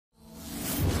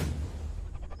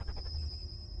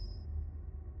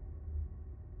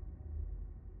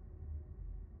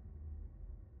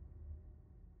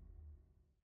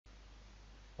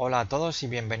Hola a todos y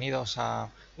bienvenidos a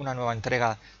una nueva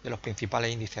entrega de los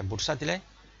principales índices bursátiles.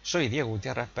 Soy Diego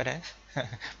Gutiérrez Pérez,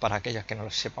 para aquellos que no lo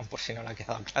sepan por si no le ha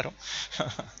quedado claro.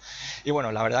 Y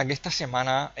bueno, la verdad que esta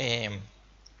semana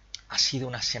ha sido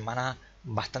una semana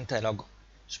bastante de loco,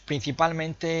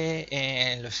 principalmente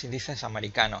en los índices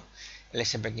americanos. El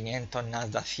S&P 500,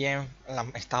 Nasdaq 100 la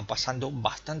está pasando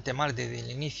bastante mal desde el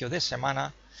inicio de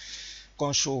semana,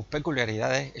 con sus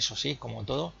peculiaridades, eso sí, como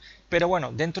todo. Pero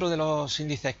bueno, dentro de los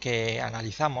índices que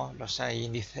analizamos, los 6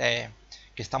 índices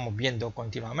que estamos viendo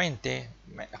continuamente,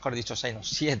 mejor dicho, 6 no,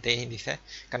 7 índices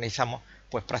que analizamos,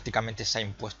 pues prácticamente se ha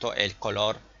impuesto el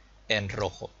color en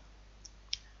rojo.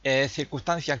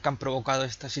 ¿Circunstancias que han provocado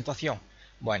esta situación?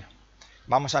 Bueno,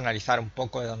 vamos a analizar un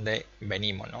poco de dónde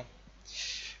venimos, ¿no?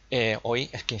 Hoy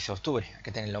es 15 de octubre, hay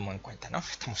que tenerlo muy en cuenta, ¿no?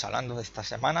 Estamos hablando de esta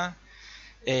semana.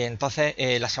 Entonces,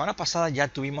 la semana pasada ya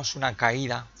tuvimos una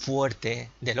caída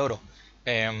fuerte del oro.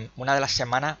 Una de las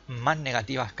semanas más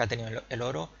negativas que ha tenido el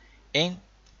oro en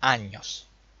años.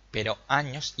 Pero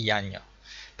años y años.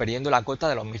 Perdiendo la cota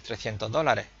de los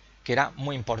 $1.300, que era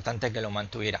muy importante que lo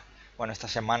mantuviera. Bueno, esta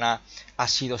semana ha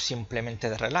sido simplemente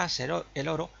de relax el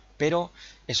oro, pero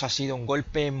eso ha sido un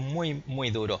golpe muy, muy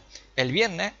duro. El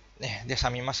viernes de esa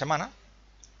misma semana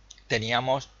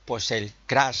teníamos pues el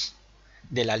crash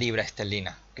de la libra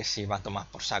esterlina, que se va a tomar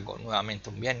por saco nuevamente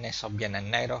un viernes, esos viernes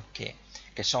negros que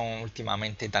son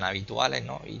últimamente tan habituales,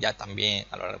 ¿no? Y ya también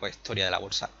a lo largo de la historia de la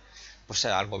bolsa pues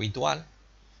es algo habitual.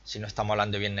 Si no estamos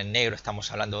hablando de viernes negro,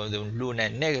 estamos hablando de un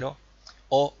lunes negro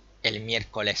o el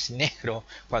miércoles negro,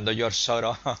 cuando George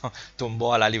Soros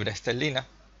tumbó a la libra esterlina.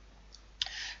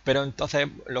 Pero entonces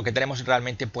lo que tenemos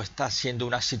realmente pues está siendo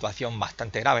una situación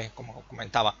bastante grave, como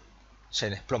comentaba. Se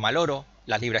desploma el oro,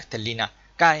 la libra esterlina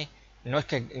cae. No es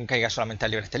que caiga solamente la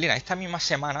libra esterlina. Esta misma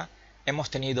semana hemos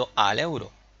tenido al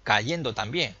euro cayendo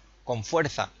también, con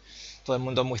fuerza. Todo el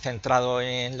mundo muy centrado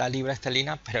en la libra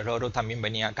esterlina, pero el oro también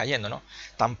venía cayendo, ¿no?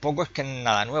 Tampoco es que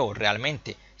nada nuevo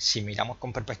realmente. Si miramos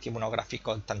con perspectiva unos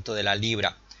gráficos tanto de la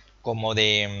libra como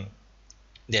del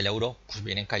euro, pues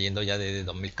vienen cayendo ya desde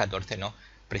 2014, ¿no?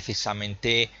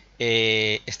 Precisamente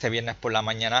este viernes por la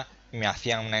mañana me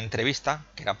hacían una entrevista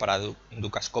que era para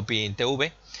Dukascopy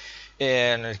TV,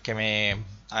 en el que me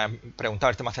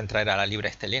preguntaba el tema central era la libra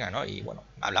esterlina, ¿no? Y bueno,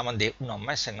 hablamos de unos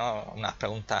meses, ¿no? Unas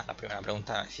preguntas, la primera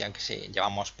pregunta decían que si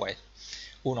llevamos pues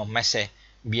unos meses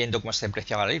viendo cómo se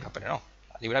depreciaba la libra, pero no,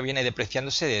 la libra viene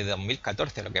depreciándose desde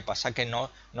 2014, lo que pasa es que no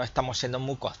estamos siendo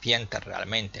muy conscientes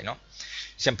realmente, ¿no?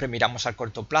 Siempre miramos al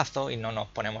corto plazo y no nos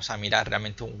ponemos a mirar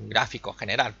realmente un gráfico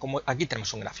general, como aquí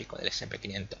tenemos un gráfico del S&P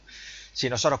 500. Si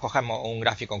nosotros cogemos un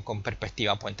gráfico con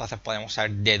perspectiva, pues entonces podemos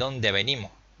saber de dónde venimos.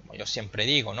 Como yo siempre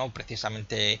digo, ¿no?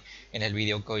 Precisamente en el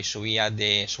vídeo que hoy subía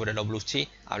sobre los blue chips,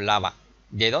 hablaba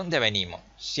de dónde venimos.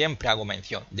 Siempre hago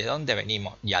mención de dónde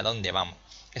venimos y a dónde vamos.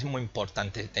 Es muy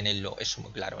importante tenerlo eso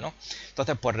muy claro, ¿no?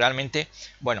 Entonces, pues realmente,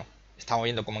 bueno, estamos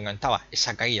viendo, como comentaba,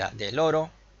 esa caída del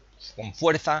oro con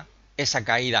fuerza, esa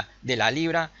caída de la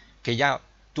libra, que ya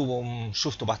tuvo un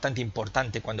susto bastante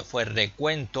importante cuando fue el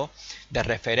recuento de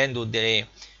referéndum de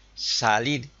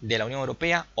salir de la Unión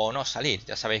Europea o no salir.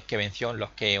 Ya sabéis que venció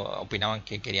los que opinaban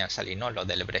que querían salir, ¿no? Los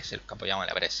del Brexit, los que apoyaban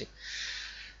el Brexit.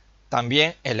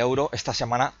 También el euro esta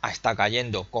semana está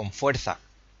cayendo con fuerza,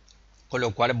 con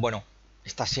lo cual, bueno,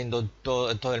 está siendo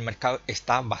todo el mercado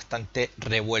está bastante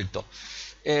revuelto.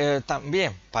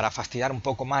 También para fastidiar un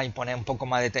poco más y poner un poco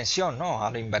más de tensión, ¿no?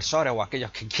 A los inversores o a aquellos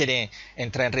que quieren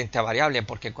entrar en renta variable,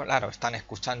 porque claro, están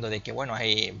escuchando de que bueno,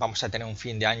 ahí vamos a tener un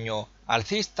fin de año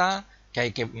alcista, que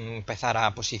hay que empezar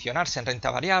a posicionarse en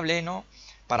renta variable, ¿no?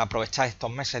 Para aprovechar estos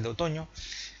meses de otoño.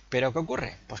 Pero ¿qué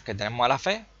ocurre? Pues que tenemos a la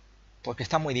FED, porque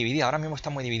está muy dividida, ahora mismo está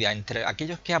muy dividida entre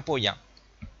aquellos que apoyan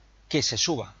que se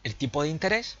suba el tipo de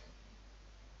interés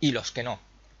y los que no.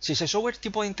 Si se sube el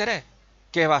tipo de interés,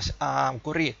 ¿qué va a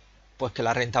ocurrir? Pues que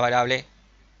la renta variable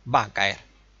va a caer.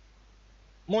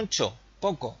 Mucho,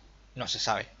 poco, no se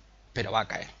sabe, pero va a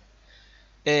caer.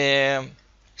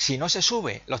 Si no se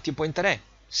sube los tipos de interés,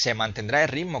 se mantendrá el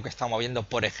ritmo que estamos viendo,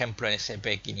 por ejemplo, en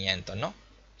S&P 500, ¿no?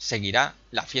 Seguirá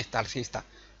la fiesta alcista.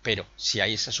 Pero si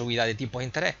hay esa subida de tipos de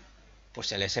interés,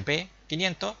 pues el S&P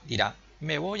 500 dirá,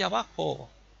 me voy abajo,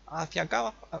 hacia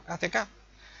acá,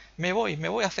 me voy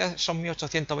hacia esos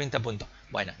 1820 puntos.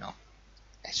 Bueno, no,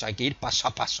 eso hay que ir paso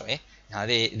a paso, ¿eh? Nada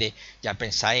de ya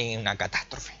pensar en una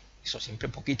catástrofe. Eso siempre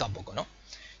poquito a poco, ¿no?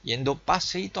 Yendo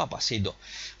pasito a pasito.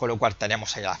 Con lo cual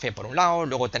tenemos ahí a la FED por un lado,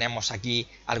 luego tenemos aquí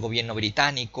al gobierno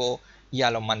británico y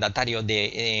a los mandatarios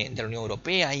de la Unión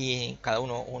Europea, y cada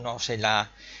unos en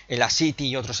la City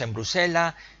y otros en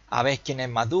Bruselas, a ver quién es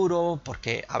más duro,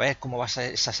 porque a ver cómo va a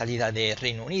ser esa salida de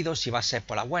Reino Unido, si va a ser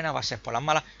por las buenas, va a ser por las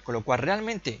malas, con lo cual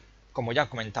realmente, como ya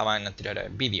comentaba en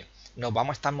anteriores vídeos, nos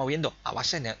vamos a estar moviendo a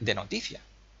base de noticias,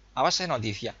 a base de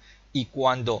noticias. Y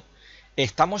cuando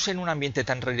estamos en un ambiente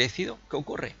tan reducido, ¿qué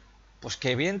ocurre? Pues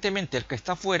que evidentemente el que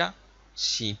está afuera,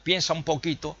 si piensa un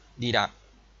poquito, dirá,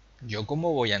 ¿yo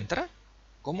cómo voy a entrar?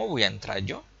 ¿Cómo voy a entrar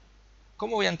yo?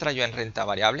 ¿Cómo voy a entrar yo en renta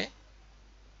variable?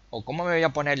 ¿O cómo me voy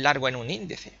a poner largo en un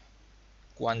índice?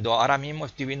 Cuando ahora mismo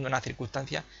estoy viendo una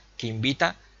circunstancia que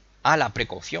invita a la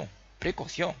precaución.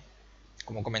 Precaución.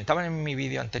 Como comentaba en mi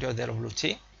vídeo anterior de los blue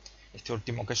chips, este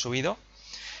último que he subido,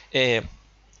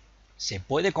 ¿se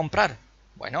puede comprar?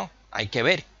 Bueno, hay que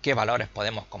ver qué valores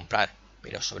podemos comprar,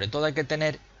 pero sobre todo hay que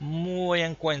tener muy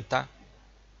en cuenta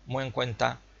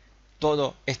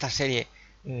toda esta serie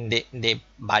de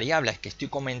variables que estoy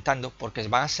comentando, porque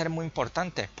van a ser muy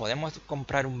importantes. Podemos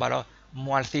comprar un valor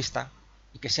muy alcista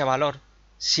y que ese valor,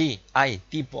 si hay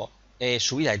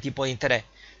subida de tipo de interés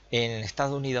en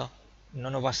Estados Unidos, no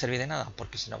nos va a servir de nada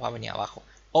porque se nos va a venir abajo.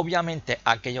 Obviamente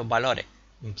aquellos valores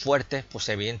fuertes, pues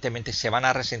evidentemente se van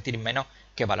a resentir menos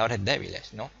que valores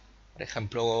débiles, ¿no? Por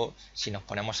ejemplo, si nos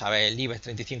ponemos a ver el IBEX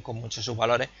 35, muchos de sus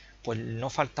valores, pues no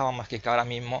faltaba más que ahora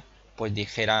mismo pues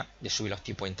dijera de subir los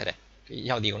tipos de interés. Que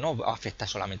ya os digo, no afecta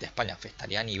solamente a España,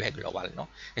 afectaría a nivel global, ¿no?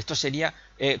 Esto sería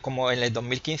como en el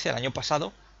 2015, el año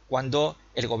pasado, cuando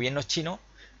el gobierno chino,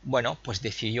 bueno, pues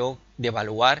decidió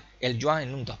devaluar el yuan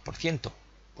en un 2%.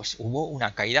 Pues hubo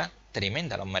una caída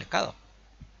tremenda en los mercados,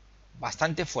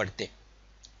 bastante fuerte.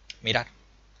 Mirad,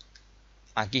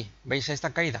 aquí, ¿veis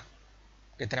esta caída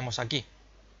que tenemos aquí?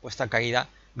 Pues esta caída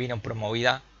vino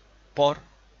promovida por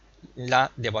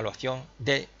la devaluación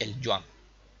del yuan.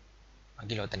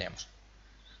 Aquí lo tenemos.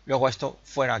 Luego esto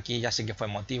fuera aquí, ya sí que fue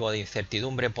motivo de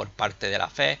incertidumbre por parte de la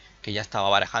Fed, que ya estaba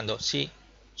barajando si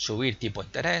subir tipo de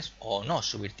interés o no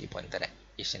subir tipo de interés.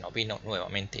 Y se nos vino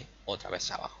nuevamente otra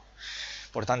vez abajo.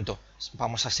 Por tanto,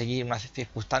 vamos a seguir unas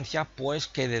circunstancias pues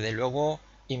que desde luego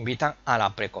invitan a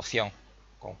la precaución,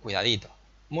 con cuidadito,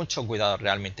 mucho cuidado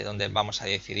realmente donde vamos a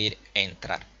decidir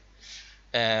entrar.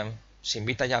 ¿Se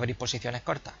invita ya a abrir posiciones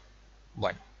cortas?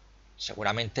 Bueno,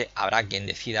 seguramente habrá quien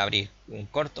decida abrir un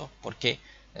corto porque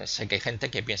sé que hay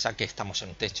gente que piensa que estamos en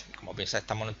un techo. Y como piensa que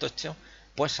estamos en un techo,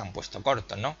 pues se han puesto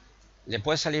cortos, ¿no? ¿Le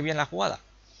puede salir bien la jugada?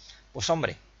 Pues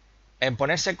hombre, en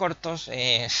ponerse cortos,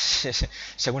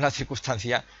 según las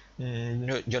circunstancias,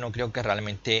 yo no creo que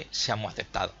realmente seamos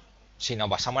aceptados. Si nos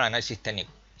basamos en el análisis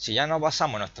técnico. Si ya nos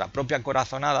basamos en nuestra propia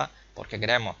corazonada, porque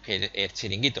creemos que el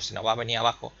chiringuito se nos va a venir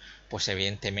abajo, pues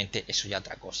evidentemente eso ya es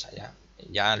otra cosa.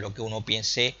 Ya lo que uno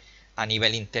piense a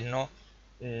nivel interno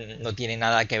no tiene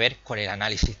nada que ver con el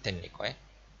análisis técnico. El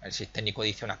análisis técnico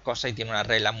dice unas cosas y tiene una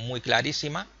regla muy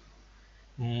clarísima,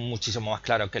 muchísimo más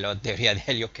claro que la teoría de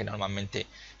Helios, que normalmente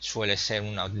suele ser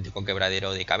un auténtico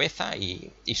quebradero de cabeza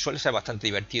y suele ser bastante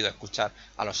divertido escuchar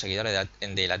a los seguidores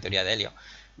de la teoría de Helios.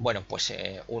 Bueno, pues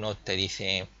uno te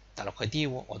dice tal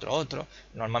objetivo, otro.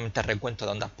 Normalmente el recuento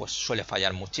de ondas pues suele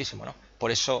fallar muchísimo, ¿no?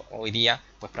 Por eso hoy día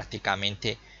pues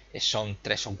prácticamente son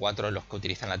 3 o 4 los que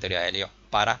utilizan la teoría de Helios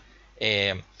para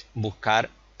buscar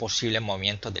posibles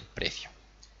movimientos del precio.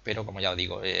 Pero como ya os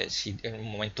digo, si en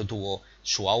un momento tuvo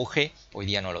su auge, hoy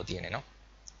día no lo tiene, ¿no?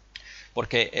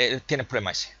 Porque tiene el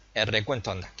problema ese, el recuento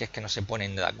de ondas, que es que no se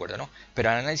ponen de acuerdo, ¿no? Pero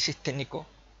el análisis técnico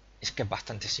es que es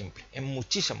bastante simple, es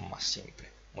muchísimo más simple.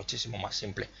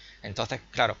 Entonces,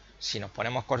 claro, si nos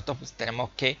ponemos cortos, pues tenemos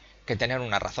que tener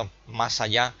una razón, más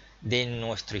allá de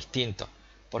nuestro instinto.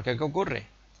 Porque ¿qué ocurre?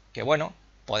 Que bueno,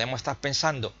 podemos estar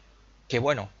pensando que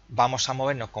bueno, vamos a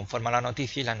movernos conforme a la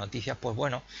noticia y las noticias, pues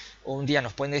bueno, un día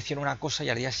nos pueden decir una cosa y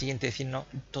al día siguiente decirnos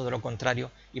todo lo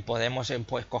contrario y podemos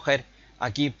pues coger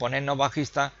aquí, ponernos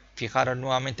bajistas, fijaros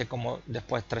nuevamente como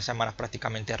después de 3 semanas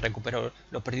prácticamente recuperó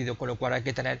lo perdido, con lo cual hay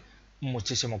que tener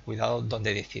muchísimo cuidado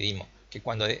donde decidimos, que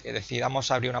cuando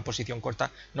decidamos abrir una posición corta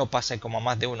no pase como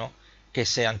más de uno que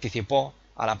se anticipó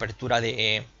a la apertura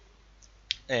de...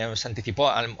 se anticipó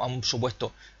a un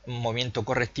supuesto movimiento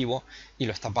correctivo y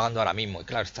lo está pagando ahora mismo. Y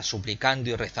claro, está suplicando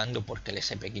y rezando porque el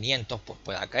SP500 pues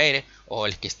pueda caer, o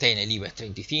el que esté en el IBEX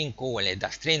 35 o el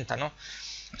DAX 30, ¿no?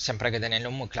 Siempre hay que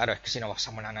tenerlo muy claro. Es que si no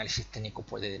basamos en análisis técnico,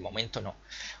 pues de momento no.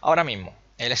 Ahora mismo,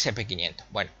 el SP500,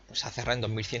 bueno, pues ha cerrado en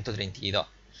 2132.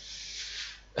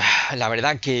 La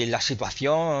verdad que la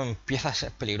situación empieza a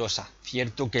ser peligrosa.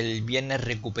 Cierto que el viernes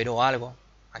recuperó algo.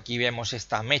 Aquí vemos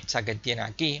esta mecha que tiene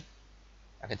aquí,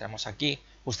 la que tenemos aquí,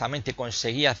 justamente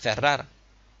conseguía cerrar,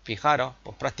 fijaros,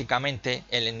 pues prácticamente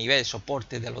en el nivel de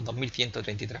soporte de los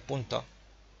 2133 puntos.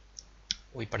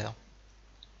 Uy, perdón,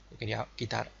 quería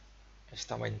quitar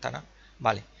esta ventana.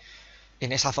 Vale,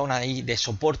 en esa zona ahí de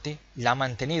soporte, la ha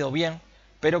mantenido bien,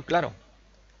 pero claro,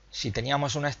 si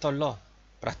teníamos un stop loss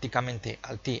prácticamente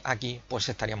al T aquí, pues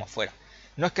estaríamos fuera.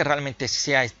 No es que realmente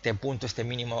sea este punto, este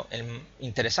mínimo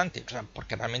interesante,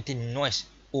 porque realmente no es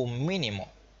un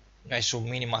mínimo, no es un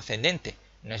mínimo ascendente,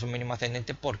 no es un mínimo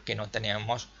ascendente porque no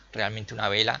tenemos realmente una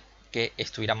vela que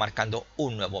estuviera marcando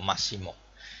un nuevo máximo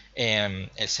en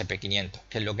el SP500,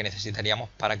 que es lo que necesitaríamos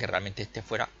para que realmente este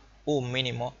fuera un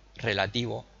mínimo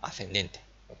relativo ascendente,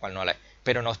 lo cual no lo es.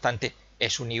 Pero no obstante,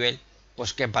 es un nivel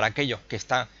pues que para aquellos que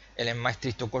están en el más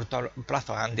estricto corto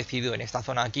plazo han decidido en esta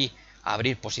zona aquí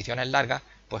abrir posiciones largas,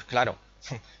 pues claro,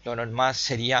 lo normal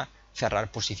sería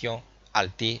cerrar posición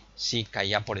al TI si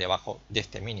caía por debajo de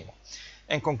este mínimo.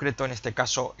 En concreto, en este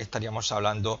caso, estaríamos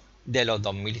hablando de los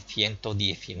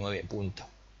 2119 puntos.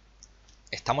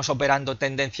 ¿Estamos operando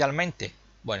tendencialmente?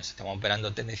 Bueno, si estamos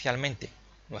operando tendencialmente,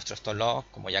 nuestro stop loss,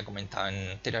 como ya he comentado en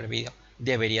el anterior vídeo,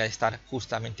 debería estar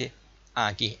justamente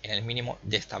aquí, en el mínimo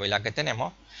de esta vela que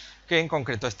tenemos, que en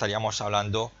concreto estaríamos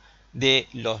hablando de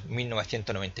los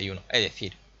 1991. Es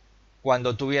decir,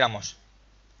 cuando tuviéramos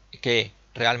que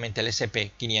realmente el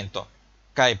SP500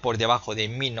 cae por debajo de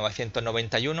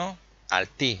 1991, al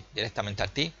TI, directamente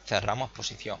al TI, cerramos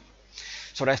posición.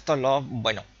 Sobre estos loss,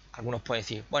 bueno, algunos pueden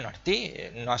decir, bueno, al TI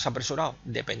no has apresurado,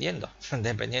 dependiendo.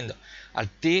 Al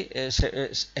TI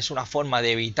es una forma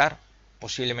de evitar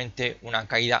posiblemente una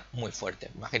caída muy fuerte.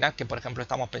 Imaginad que, por ejemplo,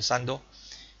 estamos pensando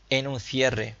en un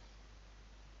cierre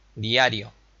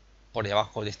diario por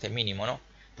debajo de este mínimo, ¿no?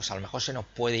 Pues a lo mejor se nos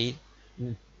puede ir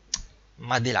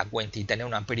más de la cuenta y tener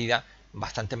una pérdida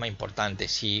bastante más importante.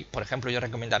 Si, por ejemplo, yo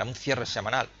recomendara un cierre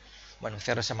semanal, bueno, un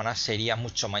cierre semanal sería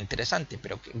mucho más interesante,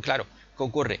 pero claro, ¿qué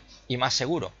ocurre? Y más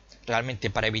seguro, realmente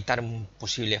para evitar un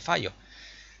posible fallo.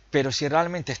 Pero si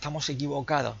realmente estamos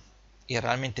equivocados y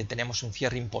realmente tenemos un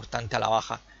cierre importante a la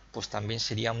baja, pues también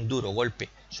sería un duro golpe,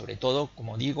 sobre todo,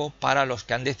 como digo, para los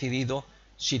que han decidido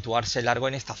situarse largo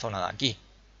en esta zona de aquí.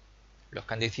 Los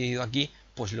que han decidido aquí,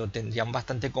 pues lo tendrían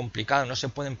bastante complicado, no se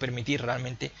pueden permitir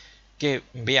realmente que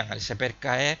vean al SP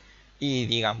caer y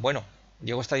digan, bueno,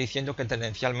 Diego está diciendo que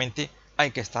tendencialmente hay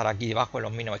que estar aquí debajo de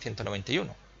los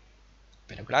 1991.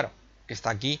 Pero claro, que está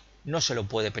aquí no se lo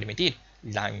puede permitir.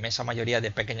 La inmensa mayoría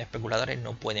de pequeños especuladores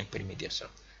no pueden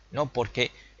permitírselo, ¿no?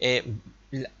 Porque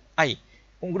hay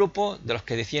un grupo de los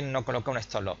que deciden no colocar un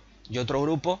stop loss y otro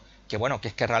grupo que, bueno, que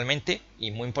es que realmente,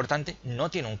 y muy importante, no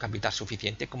tiene un capital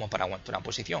suficiente como para aguantar una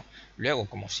posición. Luego,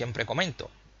 como siempre comento,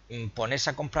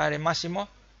 ponerse a comprar el máximo,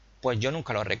 pues yo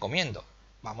nunca lo recomiendo.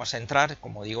 Vamos a entrar,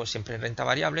 como digo, siempre en renta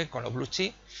variable con los blue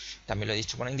chip, también lo he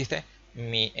dicho con índices.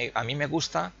 A mí me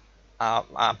gusta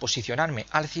a posicionarme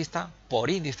alcista por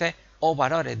índices o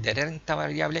valores de renta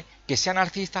variable que sean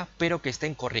alcistas pero que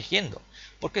estén corrigiendo,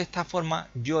 porque de esta forma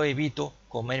yo evito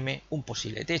comerme un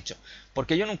posible techo,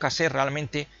 porque yo nunca sé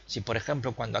realmente si, por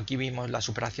ejemplo, cuando aquí vimos la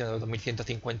superación de los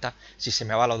 2150, si se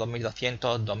me va a los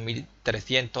 2200,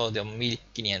 2300,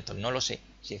 2500, no lo sé,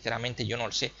 sinceramente yo no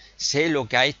lo sé. Sé lo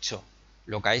que ha hecho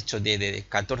desde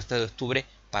 14 de octubre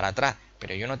para atrás,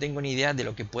 pero yo no tengo ni idea de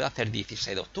lo que puede hacer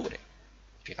 16 de octubre.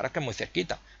 Fijaros que es muy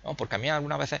cerquita, ¿no? Porque a mí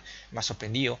algunas veces me ha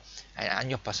sorprendido. En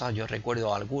años pasados yo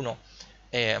recuerdo algún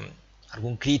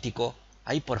crítico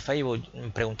ahí por Facebook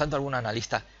preguntando a algún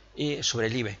analista sobre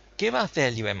el IBEX. ¿Qué va a hacer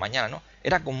el IBEX mañana, no?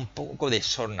 Era con un poco de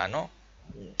sorna, ¿no?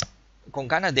 Con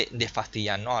ganas de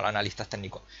fastidiar, ¿no? A los analistas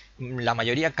técnicos. La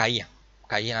mayoría caía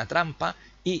en la trampa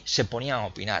y se ponían a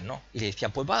opinar, ¿no? Y le decía,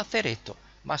 pues va a hacer esto,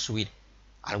 va a subir.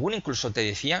 Algunos incluso te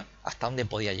decían hasta dónde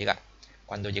podía llegar.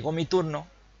 Cuando llegó mi turno,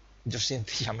 yo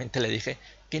sencillamente le dije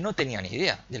que no tenía ni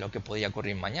idea de lo que podía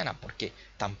ocurrir mañana, porque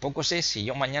tampoco sé si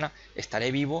yo mañana estaré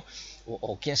vivo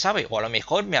o quién sabe, o a lo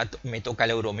mejor me toca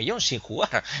el euromillón sin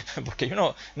jugar, porque yo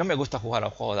no me gusta jugar al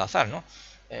juego de azar, ¿no?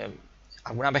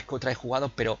 Alguna vez que otra he jugado,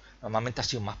 pero normalmente ha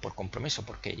sido más por compromiso,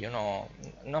 porque yo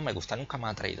no me gusta, nunca me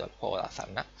ha atraído el juego de azar,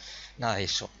 nada de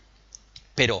eso.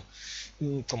 Pero,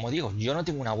 como digo, yo no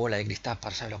tengo una bola de cristal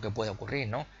para saber lo que puede ocurrir,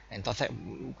 ¿no? Entonces,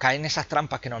 caen esas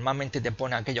trampas que normalmente te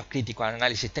ponen aquellos críticos al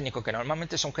análisis técnico, que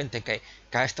normalmente son gente que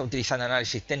ha estado utilizando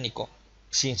análisis técnico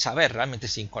sin saber, realmente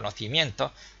sin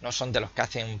conocimiento, no son de los que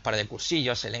hacen un par de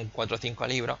cursillos, se leen 4 o 5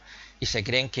 libros y se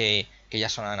creen que ya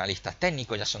son analistas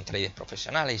técnicos, ya son traders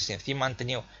profesionales, y si encima han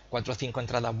tenido 4 o 5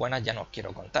 entradas buenas, ya no os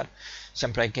quiero contar.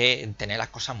 Siempre hay que tener las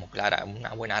cosas muy claras,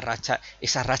 una buena racha,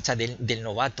 esa racha del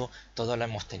novato, todos la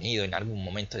hemos tenido en algún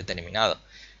momento determinado,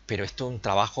 pero esto es un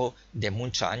trabajo de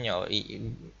muchos años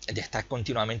y de estar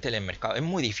continuamente en el mercado. Es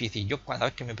muy difícil. Yo cada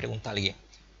vez que me pregunta alguien,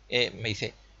 me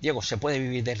dice, Diego, ¿se puede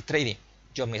vivir del trading?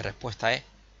 Yo mi respuesta es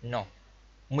no.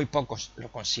 Muy pocos lo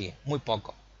consiguen, muy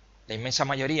pocos. La inmensa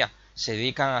mayoría se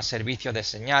dedican a servicios de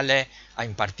señales, a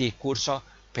impartir cursos,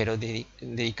 pero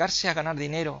dedicarse a ganar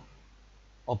dinero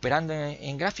operando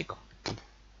en gráficos,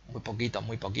 muy poquito,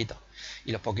 muy poquito.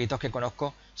 Y los poquitos que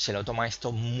conozco se lo toman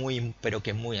esto muy, pero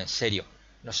que muy en serio.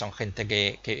 No son gente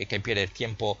que pierde el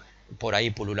tiempo por ahí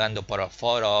pululando por los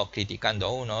foros, criticando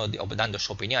a uno, dando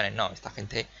sus opiniones. No, esta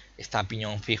gente está a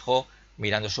piñón fijo,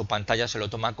 mirando su pantalla, se lo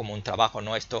toma como un trabajo,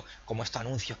 no esto, como estos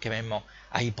anuncios que vemos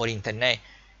ahí por internet.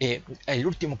 El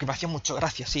último que me hacía mucho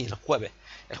gracia, sí, el jueves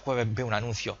veo un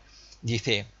anuncio,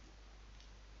 dice: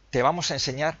 te vamos a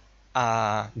enseñar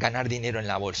a ganar dinero en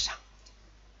la bolsa.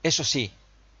 Eso sí,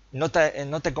 no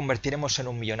te convertiremos en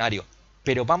un millonario,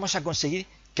 pero vamos a conseguir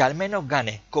que al menos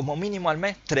ganes como mínimo al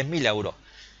mes 3.000 euros.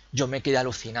 Yo me quedé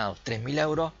alucinado, 3.000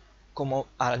 euros como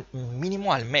al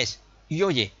mínimo al mes. Y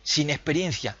oye, sin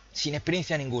experiencia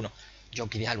ninguno. Yo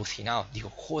quedé alucinado, digo,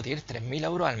 joder, 3.000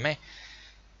 euros al mes.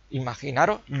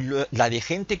 Imaginaros la de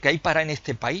gente que hay para en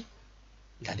este país,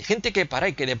 la de gente que para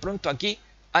y que de pronto aquí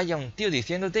haya un tío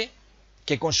diciéndote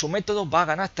que con su método va a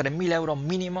ganar 3.000 euros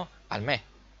mínimo al mes.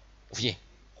 Oye,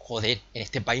 joder, en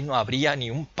este país no habría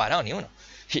ni un parado ni uno.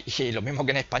 Y lo mismo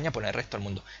que en España, pues en el resto del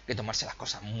mundo. Hay que tomarse las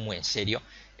cosas muy en serio.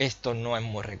 Esto no es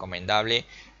muy recomendable.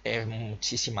 Es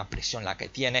muchísima presión la que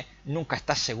tienes. Nunca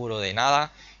estás seguro de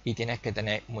nada. Y tienes que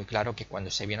tener muy claro que cuando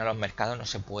se viene a los mercados no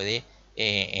se puede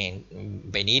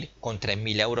venir con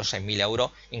 3.000 euros, 6.000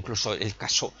 euros. Incluso el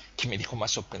caso que me dijo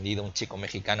más sorprendido, un chico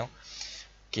mexicano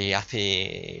que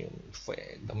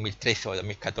fue 2013 o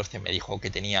 2014 me dijo que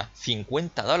tenía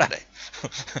 $50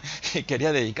 y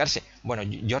quería dedicarse. Bueno,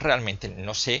 yo realmente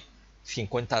no sé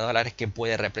 $50 qué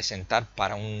puede representar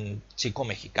para un chico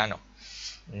mexicano.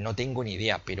 No tengo ni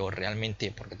idea, pero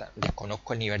realmente, porque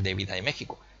desconozco el nivel de vida de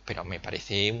México, pero me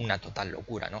parece una total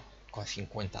locura, ¿no? Con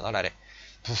 $50.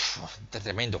 Uf,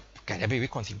 tremendo. Quería vivir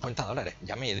con $50.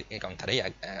 Ya me contaría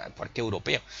a cualquier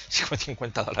europeo si con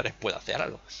 $50 puede hacer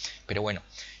algo. Pero bueno,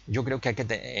 yo creo que hay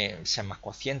que ser más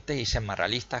conscientes y ser más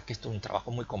realistas, que esto es un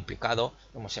trabajo muy complicado.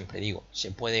 Como siempre digo,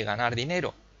 ¿se puede ganar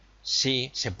dinero?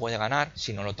 Sí, se puede ganar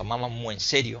si nos lo tomamos muy en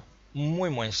serio. Muy,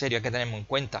 muy en serio. Hay que tener en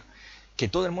cuenta que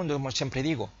todo el mundo, como siempre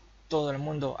digo, todo el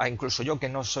mundo, incluso yo que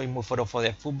no soy muy forofo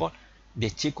de fútbol,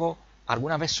 de chico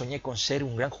alguna vez soñé con ser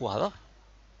un gran jugador,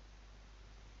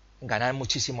 ganar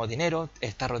muchísimo dinero,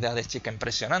 estar rodeado de chicas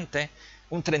impresionantes,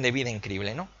 un tren de vida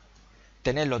increíble, ¿no?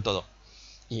 Tenerlo todo.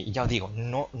 Y ya os digo,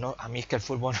 a mí es que el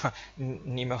fútbol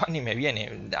ni me va ni me viene.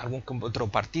 De algún otro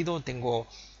partido tengo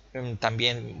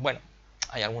también, bueno,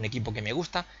 hay algún equipo que me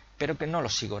gusta, pero que no lo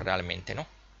sigo realmente, ¿no?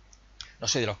 No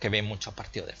soy de los que ven muchos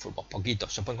partidos de fútbol,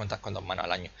 poquitos, se pueden contar con 2 manos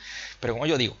al año. Pero como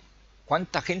yo digo,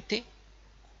 ¿cuánta gente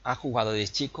ha jugado de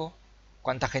chico?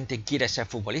 ¿Cuánta gente quiere ser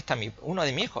futbolista? Uno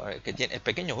de mis hijos, que tiene el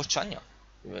pequeño, 8 años,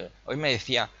 hoy me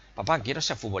decía: papá, quiero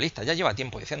ser futbolista. Ya lleva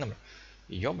tiempo diciéndome.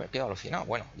 Y yo me quedo alucinado.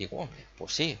 Bueno, digo, hombre,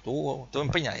 pues sí, tú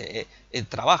empeñas,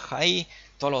 trabaja ahí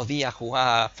todos los días,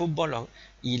 jugar fútbol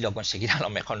y lo conseguirás a lo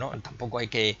mejor, ¿no? Tampoco hay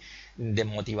que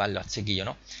desmotivarlo al chiquillo,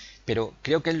 ¿no? Pero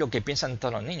creo que es lo que piensan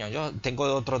todos los niños. Yo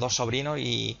tengo otros 2 sobrinos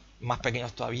y más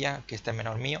pequeños todavía, que este es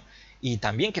menor mío, y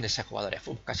también quieren ser jugadores de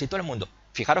fútbol. Casi todo el mundo.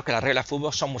 Fijaros que las reglas de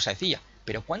fútbol son muy sencillas,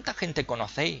 pero ¿cuánta gente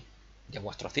conocéis de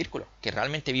vuestro círculo que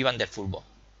realmente vivan del fútbol?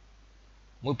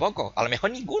 Muy poco, a lo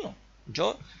mejor ninguno.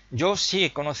 Yo sí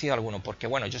he conocido a alguno, porque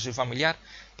bueno, yo soy familiar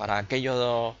para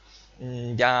aquellos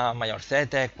ya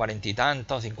mayorcetes, 40 y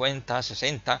tantos, 50,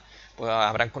 60, pues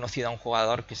habrán conocido a un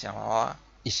jugador que se llamaba,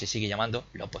 y se sigue llamando,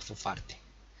 López Ufarte.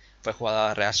 Fue jugador de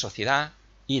la Real Sociedad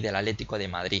y del Atlético de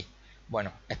Madrid.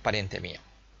 Bueno, es pariente mío.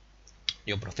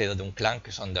 Yo procedo de un clan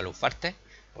que son de los Ufarte,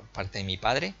 por parte de mi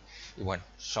padre, y bueno,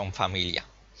 son familia.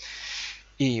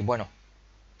 Y bueno,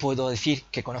 puedo decir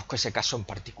que conozco ese caso en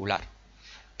particular,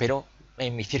 pero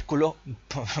en mi círculo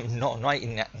no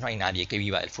hay nadie que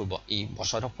viva del fútbol, y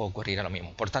vosotros puede ocurrir a lo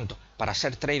mismo. Por tanto, para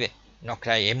ser trader, no os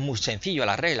creáis, es muy sencillo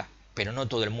la regla, pero no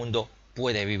todo el mundo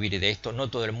puede vivir de esto, no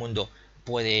todo el mundo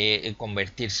puede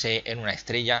convertirse en una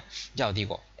estrella. Ya os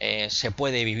digo, se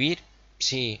puede vivir,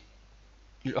 sí.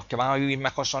 Los que van a vivir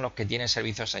mejor son los que tienen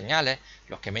servicios de señales,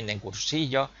 los que venden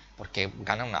cursillos, porque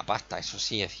ganan una pasta, eso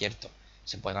sí es cierto,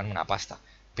 se puede ganar una pasta.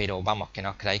 Pero vamos, que no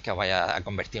os creáis que os vaya a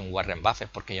convertir en Warren Buffett,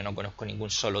 porque yo no conozco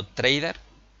ningún solo trader,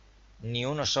 ni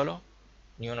uno solo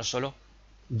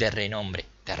de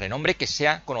renombre que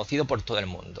sea conocido por todo el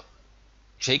mundo.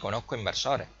 Sí, conozco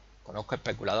inversores, conozco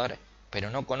especuladores, pero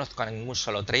no conozco a ningún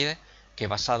solo trader que,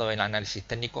 basado en el análisis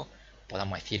técnico,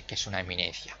 podamos decir que es una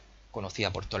eminencia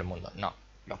conocida por todo el mundo. No,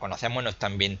 lo conocemos en nuestro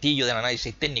ambientillo del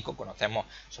análisis técnico, conocemos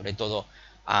sobre todo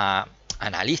a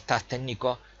analistas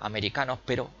técnicos americanos,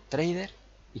 pero traders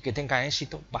y que tengan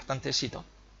éxito, bastante éxito,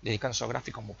 dedicándose a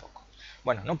gráficos, muy poco.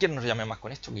 Bueno, no quiero enrollarme más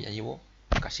con esto, que ya llevo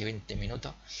casi 20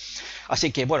 minutos.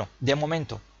 Así que bueno, de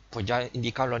momento, pues ya he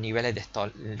indicado los niveles de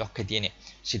estos, los que tiene.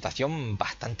 Situación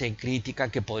bastante crítica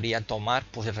que podría tomar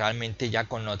pues realmente ya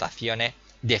connotaciones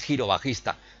de giro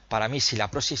bajista. Para mí, si la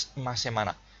próxima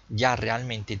semana ya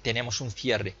realmente tenemos un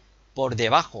cierre por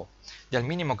debajo del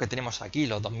mínimo que tenemos aquí,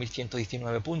 los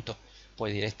 2119 puntos,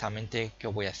 pues directamente, ¿qué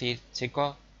os voy a decir,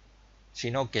 chicos?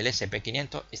 Sino que el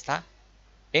SP500 está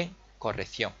en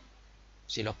corrección.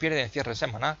 Si los pierde en cierre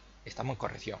semanal, estamos en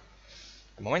corrección.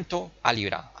 De momento ha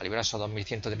librado esos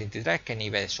 2133, que es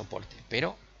nivel de soporte,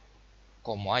 pero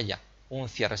como haya un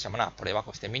cierre semanal por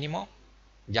debajo de este mínimo,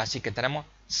 ya sí que tenemos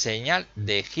señal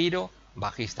de giro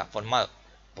bajista formado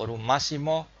por un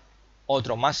máximo,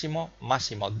 otro máximo,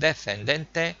 máximo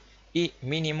descendente y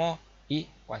mínimo, y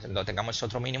cuando tengamos ese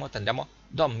otro mínimo tendremos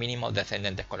dos mínimos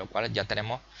descendentes, con lo cual ya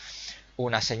tenemos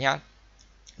una señal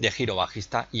de giro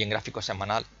bajista, y en gráfico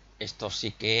semanal esto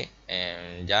sí que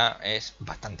ya es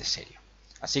bastante serio.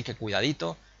 Así que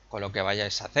cuidadito con lo que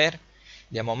vayáis a hacer.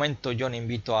 De momento yo no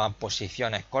invito a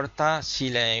posiciones cortas,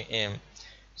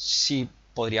 sí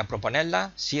podría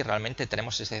proponerla si realmente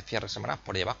tenemos ese cierre semanal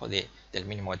por debajo del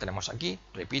mínimo que tenemos aquí,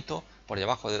 repito, por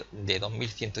debajo de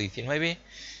 2119,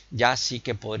 ya sí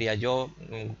que podría yo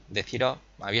deciros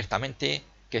abiertamente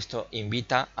que esto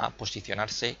invita a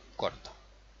posicionarse corto,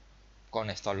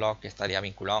 con estos loss que estaría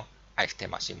vinculado a este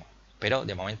máximo. Pero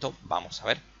de momento vamos a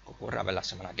ver qué ocurre, a ver la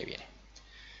semana que viene.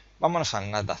 Vámonos al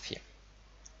Nasdaq 100.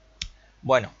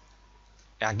 Bueno,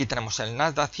 aquí tenemos el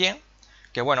Nasdaq 100,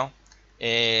 que bueno,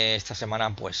 esta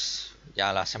semana pues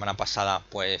ya la semana pasada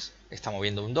pues estamos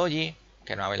viendo un doji,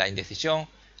 que no había la indecisión,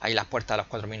 ahí las puertas de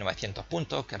los 4.900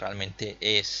 puntos, que realmente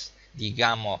es,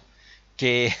 digamos,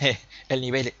 que el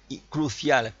nivel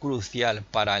crucial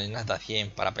para el Nasdaq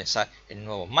 100 para pensar en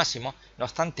nuevos máximos. No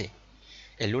obstante,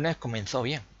 el lunes comenzó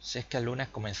bien, si es que el lunes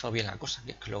comenzó bien la cosa,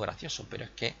 que es lo gracioso, pero es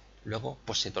que luego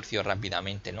pues se torció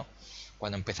rápidamente, ¿no?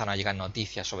 Cuando empezaron a llegar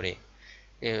noticias sobre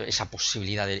esa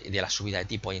posibilidad de la subida de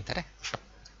tipo de interés,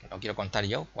 que no quiero contar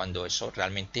yo cuando eso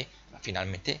realmente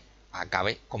finalmente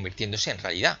acabe convirtiéndose en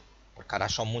realidad, porque ahora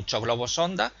son muchos globos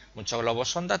sonda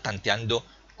tanteando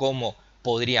cómo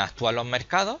podrían actuar los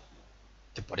mercados,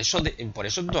 que por eso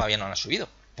todavía no han subido,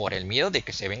 por el miedo de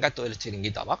que se venga todo el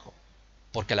chiringuito abajo,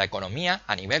 porque la economía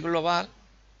a nivel global,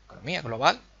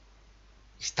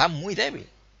 está muy débil,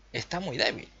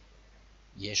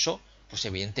 y eso pues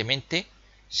evidentemente,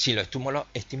 si los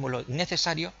estímulos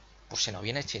necesarios, pues se nos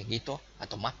viene el chiringuito a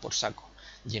tomar por saco.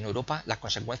 Y en Europa las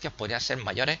consecuencias podrían ser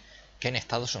mayores que en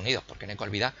Estados Unidos, porque no hay que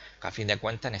olvidar que a fin de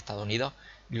cuentas en Estados Unidos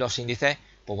los índices,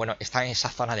 pues bueno, están en esa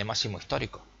zona de máximo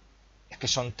histórico. Es que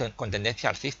son con tendencia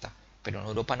alcista, pero en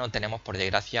Europa no tenemos, por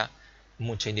desgracia,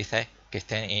 muchos índices que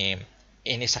estén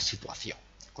en esa situación,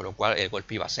 con lo cual el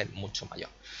golpe iba a ser mucho mayor.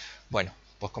 Bueno,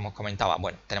 pues como os comentaba,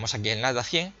 bueno, tenemos aquí el Nasdaq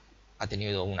 100, ha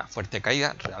tenido una fuerte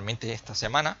caída realmente esta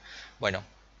semana. Bueno,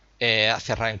 ha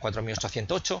cerrado en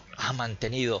 4.808, ha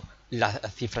mantenido la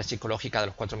cifra psicológica de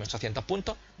los 4.800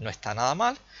 puntos, no está nada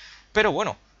mal, pero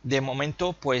bueno, de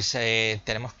momento pues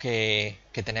tenemos que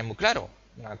tener muy claro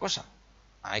una cosa,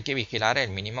 hay que vigilar el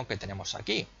mínimo que tenemos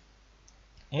aquí,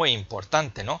 muy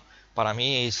importante, ¿no? Para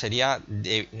mí sería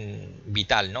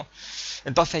vital, ¿no?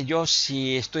 Entonces yo,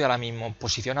 si estoy ahora mismo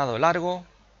posicionado largo,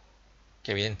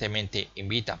 que evidentemente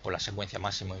invita por la secuencia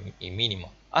máximo y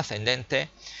mínimo ascendente,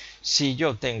 si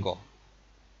yo tengo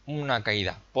una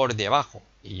caída por debajo,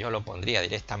 y yo lo pondría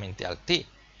directamente al TI,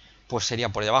 pues sería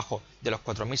por debajo de los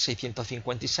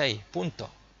 4.656 puntos,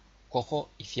 cojo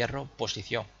y cierro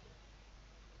posición.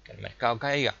 Que el mercado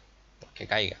caiga, pues que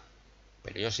caiga,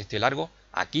 pero yo, si estoy largo,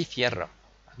 aquí cierro.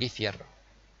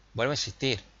 Vuelvo a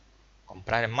insistir,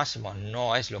 comprar en máximo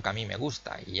no es lo que a mí me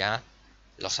gusta, y ya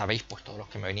lo sabéis pues todos los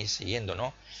que me venís siguiendo,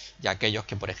 ¿no? Y aquellos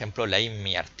que, por ejemplo, leéis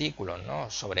mi artículo, ¿no?,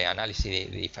 sobre análisis de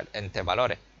diferentes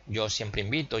valores. Yo siempre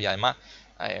invito, y además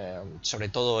sobre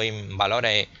todo en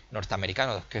valores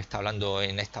norteamericanos, que está hablando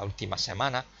en esta última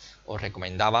semana, os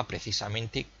recomendaba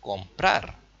precisamente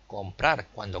comprar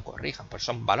cuando corrijan, pues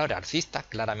son valores alcistas,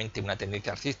 claramente una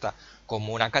tendencia alcista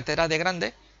como una cátedra de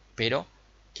grande, pero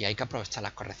que hay que aprovechar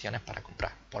las correcciones para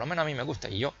comprar. Por lo menos a mí me gusta,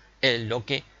 y yo es lo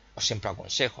que os siempre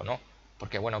aconsejo, ¿no?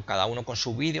 Porque bueno, cada uno con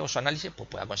su vídeo o su análisis pues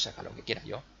puede aconsejar lo que quiera.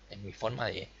 Yo, en mi forma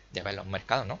de ver los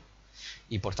mercados, ¿no?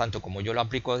 Y por tanto, como yo lo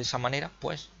aplico de esa manera,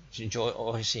 pues yo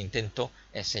os intento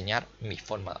enseñar mi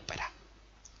forma de operar.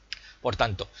 Por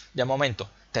tanto, de momento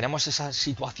tenemos esa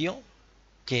situación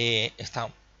que está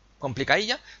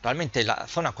complicadilla. Realmente la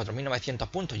zona 4.900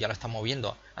 puntos ya lo estamos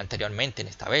viendo anteriormente en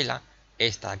esta vela.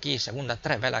 Esta de aquí, segunda,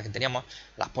 tres velas que teníamos,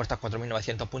 las puertas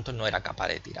 4.900 puntos no era capaz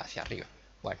de tirar hacia arriba.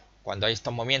 Bueno, Cuando hay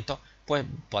estos movimientos, pues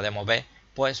podemos ver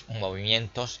pues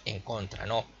movimientos en contra,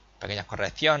 ¿no? Pequeñas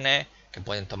correcciones que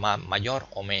pueden tomar mayor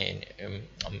o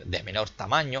de menor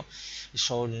tamaño.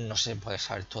 Eso no se puede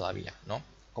saber todavía, ¿no?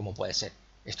 ¿Cómo puede ser?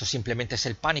 Esto simplemente es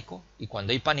el pánico, y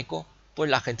cuando hay pánico, pues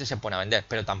la gente se pone a vender.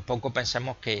 Pero tampoco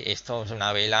pensemos que esto es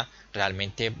una vela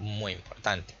realmente muy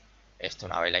importante. Esto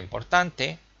es una vela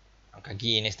importante, aunque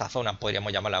aquí en esta zona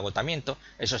podríamos llamarlo agotamiento.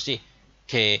 Eso sí,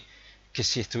 que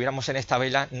si estuviéramos en esta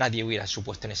vela, nadie hubiera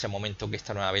supuesto en ese momento que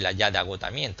esta era una vela ya de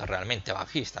agotamiento realmente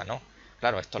bajista, ¿no?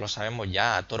 Claro, esto lo sabemos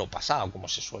ya a toro pasado, como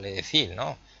se suele decir,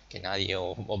 ¿no? Que nadie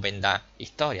os venda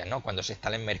historias, ¿no? Cuando se está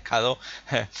en el mercado,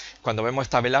 cuando vemos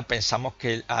esta vela pensamos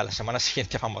que a la semana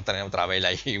siguiente vamos a tener otra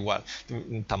vela igual,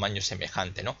 un tamaño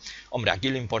semejante, ¿no? Hombre, aquí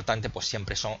lo importante pues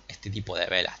siempre son este tipo de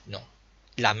velas, ¿no?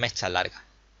 Las mechas largas.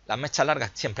 Las mechas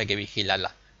largas siempre hay que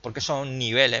vigilarlas, porque son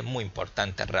niveles muy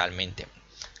importantes realmente.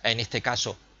 En este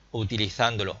caso,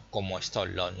 utilizándolo como stop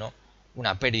loss, ¿no?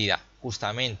 Una pérdida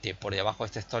justamente por debajo de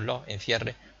este stop loss en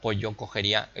cierre, pues yo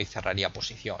cogería y cerraría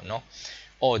posición, ¿no?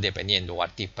 O dependiendo,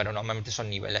 pero normalmente son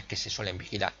niveles que se suelen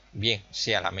vigilar, bien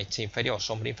sea la mecha inferior o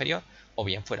sombra inferior, o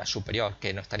bien fuera superior,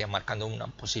 que no estaría marcando una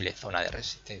posible zona de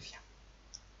resistencia.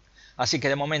 Así que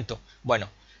de momento, bueno,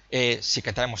 sí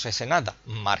que tenemos ese nada,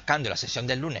 marcando en la sesión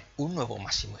del lunes un nuevo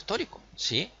máximo histórico,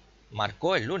 ¿sí?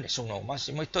 Marcó el lunes un nuevo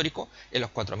máximo histórico en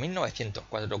los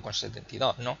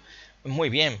 4.904,72, ¿no? Muy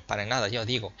bien, para nada, yo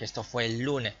digo que esto fue el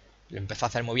lunes, lo empezó a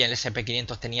hacer muy bien, el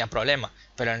SP500 tenía problemas,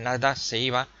 pero el Nasdaq se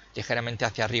iba ligeramente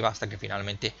hacia arriba hasta que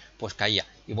finalmente pues caía.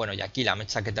 Y bueno, y aquí la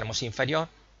mecha que tenemos inferior,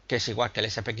 que es igual que el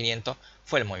SP500,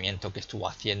 fue el movimiento que estuvo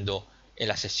haciendo en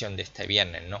la sesión de este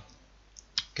viernes, ¿no?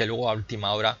 Que luego a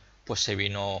última hora pues se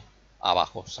vino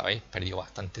abajo, ¿sabéis? Perdió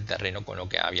bastante terreno con lo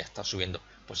que había estado subiendo.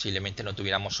 Posiblemente no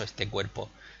tuviéramos este cuerpo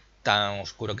tan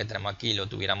oscuro que tenemos aquí, lo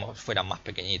tuviéramos fuera más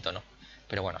pequeñito, ¿no?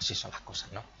 Pero bueno, así son las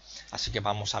cosas, ¿no? Así que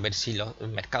vamos a ver si los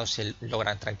mercados se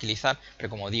logran tranquilizar, pero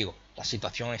como digo, la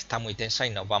situación está muy tensa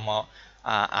y nos vamos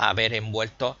a ver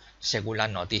envueltos según las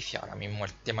noticias. Ahora mismo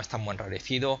el tema está muy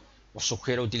enrarecido. Os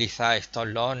sugiero utilizar estos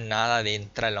loss, nada de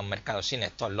entrar en los mercados sin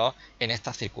estos loss en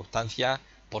estas circunstancias,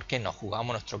 porque nos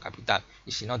jugamos nuestro capital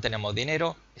y si no tenemos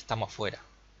dinero estamos fuera.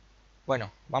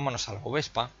 Bueno, vámonos al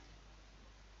Bovespa.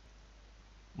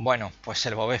 Bueno, pues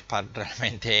el Bovespa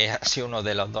realmente ha sido uno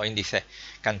de los dos índices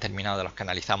que han terminado, de los que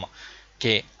analizamos,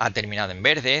 que ha terminado en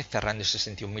verde, cerrando en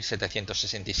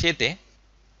 61.767.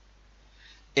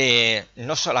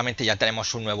 No solamente ya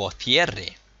tenemos un nuevo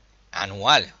cierre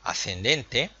anual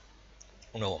ascendente,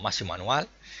 un nuevo máximo anual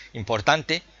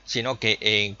importante, sino que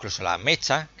incluso la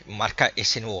mecha marca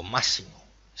ese nuevo máximo,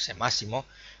 ese máximo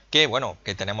que bueno,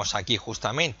 que tenemos aquí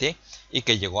justamente y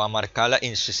que llegó a marcarla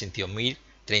en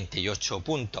 62.038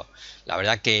 puntos. La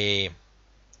verdad que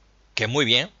muy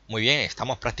bien,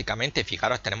 estamos prácticamente,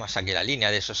 fijaros, tenemos aquí la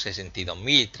línea de esos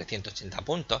 62.380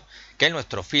 puntos, que es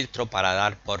nuestro filtro para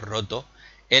dar por roto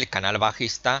el canal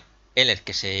bajista en el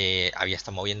que se había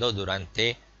estado moviendo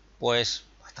durante pues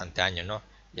bastante años, ¿no?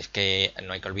 Y es que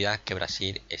no hay que olvidar que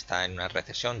Brasil está en una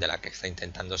recesión de la que está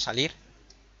intentando salir.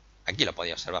 Aquí lo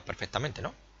podéis observar perfectamente,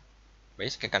 ¿no?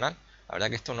 ¿Veis qué canal? La verdad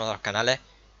que este es uno de los canales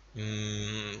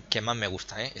que más me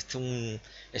gusta, ¿eh?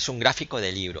 Es un gráfico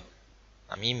de libro.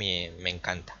 A mí me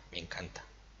encanta, me encanta.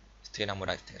 Estoy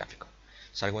enamorado de este gráfico.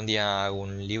 Si algún día hago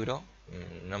un libro,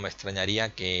 no me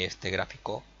extrañaría que este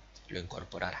gráfico lo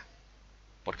incorporara,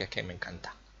 porque es que me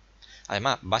encanta.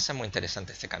 Además, va a ser muy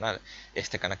interesante este canal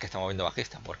que estamos viendo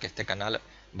bajista, porque este canal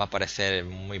va a aparecer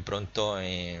muy pronto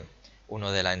en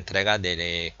una de las entregas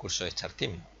del curso de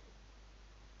chartismo.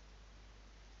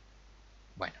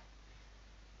 Bueno,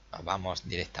 nos vamos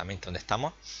directamente donde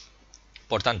estamos.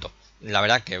 Por tanto, la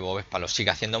verdad que Bovespa lo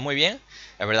sigue haciendo muy bien.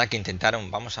 Es verdad que intentaron,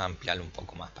 vamos a ampliarlo un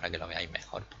poco más para que lo veáis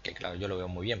mejor, porque claro, yo lo veo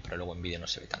muy bien, pero luego en vídeo no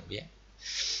se ve tan bien.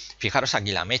 Fijaros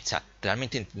aquí la mecha,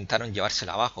 realmente intentaron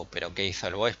llevársela abajo, pero ¿qué hizo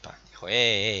el Bovespa? Dijo,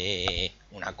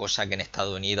 una cosa que en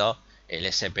Estados Unidos el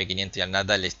SP500 y el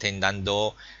Nasdaq le estén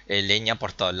dando leña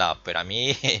por todos lados, pero a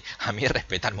mí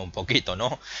respetarme un poquito,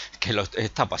 ¿no? Que lo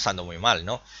está pasando muy mal,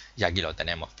 ¿no? Y aquí lo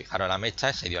tenemos, fijaros la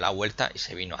mecha, se dio la vuelta y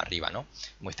se vino arriba, ¿no?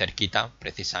 Muy cerquita,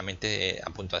 precisamente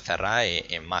a punto de cerrar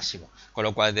en máximo, con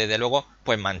lo cual desde luego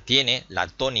pues mantiene la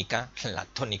tónica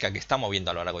que estamos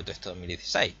viendo a lo largo de todo este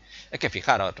 2016. Es que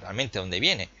fijaros realmente dónde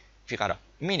viene, fijaros,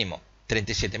 mínimo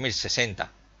 37.060,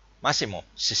 máximo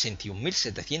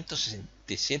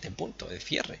 61.767 puntos de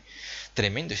cierre.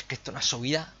 Tremendo, es que esto es una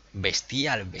subida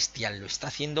bestial, lo está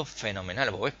haciendo fenomenal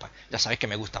Bovespa. Ya sabéis que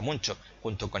me gusta mucho,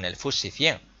 junto con el Ftse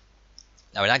 100.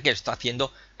 La verdad que lo está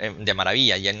haciendo de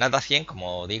maravilla. Y en Nasdaq 100,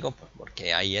 como digo, pues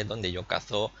porque ahí es donde yo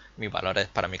cazo mis valores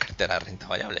para mi cartera de renta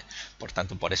variable. Por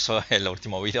tanto, por eso en el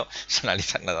último vídeo se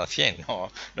analiza en Nasdaq 100.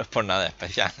 No es por nada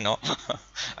especial, ¿no?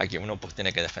 Aquí uno pues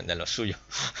tiene que defender lo suyo.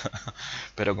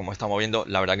 Pero como estamos viendo,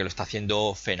 la verdad que lo está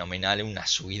haciendo fenomenal, es una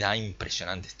subida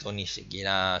impresionante. Esto ni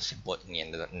siquiera se puede, ni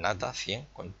en Nasdaq 100,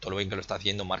 con todo lo bien que lo está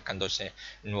haciendo, marcando ese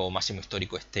nuevo máximo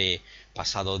histórico este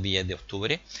pasado 10 de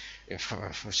octubre,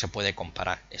 se puede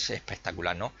comparar. Es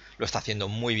espectacular, ¿no? Lo está haciendo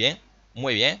muy bien,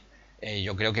 muy bien.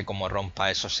 Yo creo que como rompa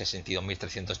esos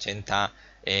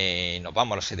 62.380, nos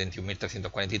vamos a los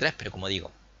 71.343, pero como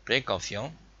digo,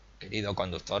 precaución, querido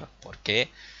conductor, porque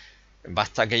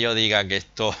basta que yo diga que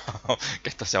esto que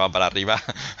esto se va para arriba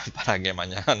para que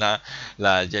mañana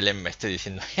la Yellen me esté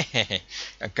diciendo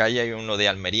acá hay uno de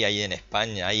Almería ahí en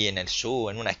España, ahí en el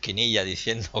sur, en una esquinilla,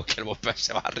 diciendo que el Bovespa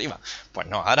se va arriba. Pues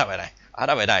no, ahora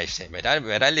verá ese,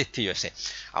 verá el listillo ese.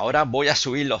 Ahora voy a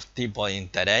subir los tipos de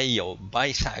interés y os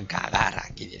vais a cagar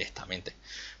aquí directamente.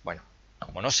 Bueno,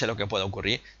 como no sé lo que puede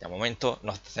ocurrir, de momento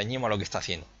nos ceñimos a lo que está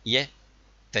haciendo y es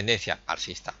tendencia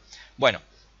alcista. Bueno,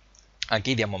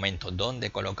 aquí de momento,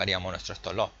 ¿dónde colocaríamos nuestro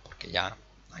stop loss? Porque ya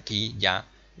aquí, ya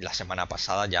la semana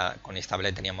pasada, ya con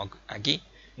estable teníamos aquí.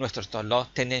 Nuestro stop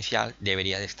loss tendencial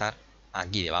debería de estar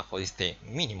aquí debajo de este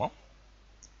mínimo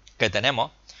que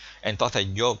tenemos. Entonces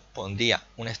yo pondría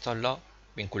un stop loss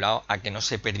vinculado a que no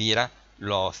se perdiera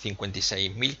los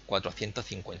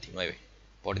 56.459.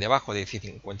 Por debajo de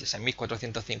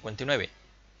 56.459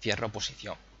 cierro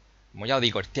posición. Como ya os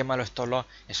digo, el tema de los stop loss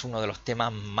es uno de los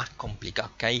temas más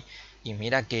complicados que hay. Y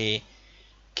mira que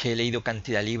he leído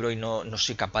cantidad de libros y no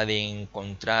soy capaz de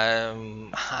encontrar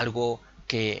algo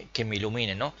que me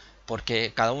ilumine, ¿no?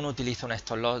 Porque cada uno utiliza un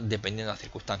stop loss dependiendo de las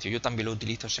circunstancias. Yo también lo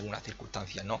utilizo según las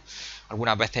circunstancias, ¿no?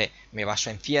 Algunas veces me baso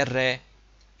en cierre,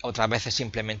 otras veces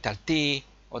simplemente al TI,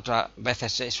 otras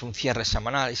veces es un cierre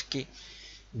semanal. Es que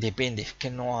depende, es que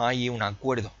no hay un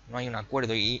acuerdo,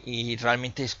 y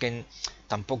realmente es que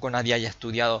tampoco nadie haya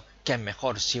estudiado qué es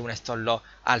mejor, si un stop loss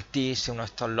al TI, si un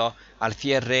stop loss al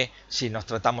cierre, si nos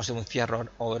tratamos de un cierre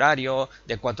horario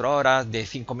de 4 horas, de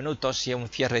 5 minutos, si es un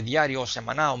cierre diario,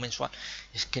 semanal o mensual.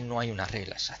 Es que no hay una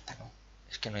regla exacta, ¿no?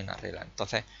 Es que no hay una regla.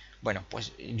 Entonces, bueno,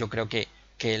 pues yo creo que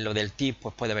lo del TI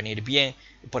pues puede venir bien.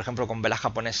 Por ejemplo, con velas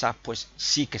japonesas pues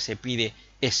sí que se pide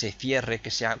ese cierre,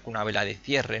 que sea una vela de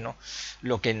cierre, ¿no?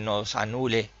 Lo que nos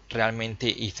anule realmente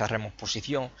y cerremos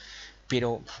posición,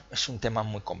 pero es un tema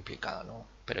muy complicado, ¿no?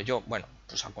 Pero yo, bueno,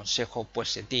 pues aconsejo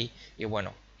pues ese TI, y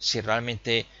bueno, si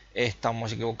realmente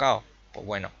estamos equivocados, pues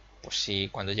bueno, pues si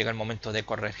cuando llega el momento de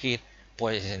corregir,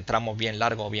 pues entramos bien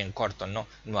largo o bien cortos, ¿no?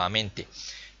 Nuevamente,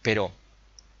 pero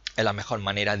es la mejor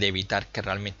manera de evitar que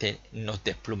realmente nos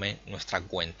desplume nuestra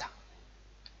cuenta.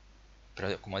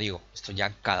 Pero como digo, esto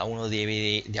ya cada uno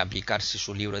debe de aplicarse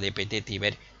su libro de PTT y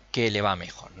ver qué le va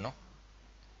mejor, ¿no?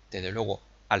 Desde luego,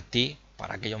 al TI,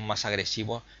 para aquellos más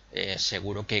agresivos,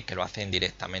 seguro que lo hacen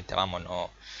directamente, vamos, no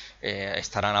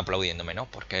estarán aplaudiéndome, ¿no?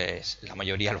 Porque la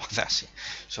mayoría lo hace así.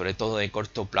 Sobre todo de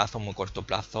corto plazo, muy corto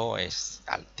plazo, es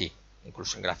al TI.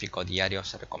 Incluso en gráficos diarios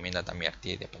se recomienda también al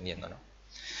TI, dependiendo, ¿no?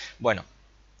 Bueno,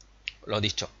 lo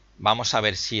dicho, vamos a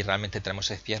ver si realmente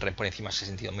tenemos el cierre por encima de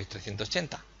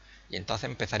 62.380, y entonces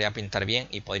empezaría a pintar bien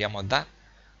y podríamos dar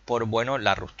por bueno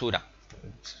la ruptura,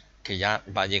 que ya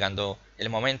va llegando el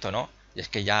momento, ¿no? Y es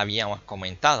que ya habíamos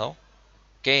comentado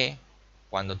que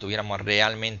cuando tuviéramos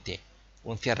realmente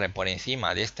un cierre por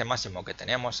encima de este máximo que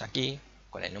tenemos aquí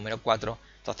con el número 4,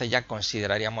 entonces ya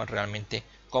consideraríamos realmente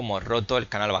como roto el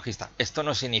canal bajista. Esto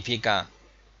no significa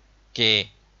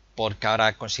que porque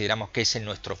ahora consideramos que ese es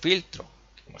nuestro filtro.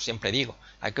 Como siempre digo,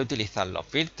 hay que utilizar los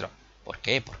filtros. ¿Por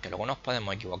qué? Porque luego nos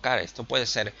podemos equivocar. Esto puede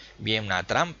ser bien una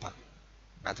trampa.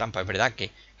 Una trampa, es verdad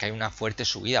que hay una fuerte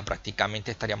subida. Prácticamente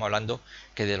estaríamos hablando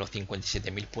que de los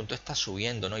 57.000 puntos está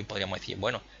subiendo, ¿no? Y podríamos decir,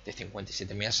 bueno, de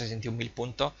 57.000 a 61.000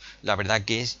 puntos, la verdad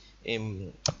que es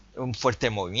un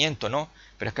fuerte movimiento, ¿no?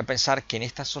 Pero es que pensar que en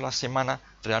esta sola semana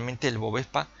realmente el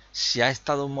Bovespa se ha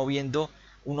estado moviendo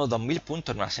unos 2.000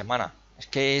 puntos en una semana. Es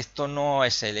que esto no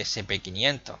es el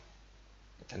SP500.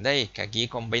 ¿Entendéis? Que aquí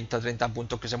con 20 o 30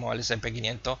 puntos que se mueva el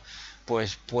SP500,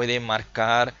 pues puede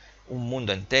marcar un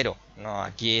mundo entero. No,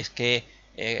 aquí es que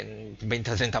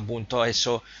 20 o 30 puntos,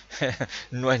 eso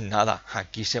no es nada.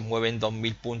 Aquí se mueven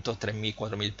 2.000 puntos, 3.000,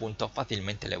 4.000 puntos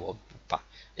fácilmente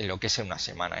en lo que es una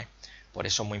semana. Por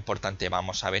eso es muy importante,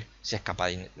 vamos a ver si es capaz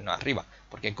de irnos arriba.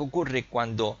 Porque ¿qué ocurre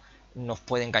cuando nos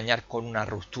puede engañar con una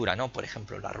ruptura, ¿no? Por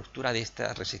ejemplo, la ruptura de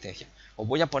esta resistencia. Os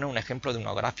voy a poner un ejemplo de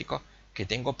unos gráficos que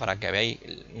tengo para que veáis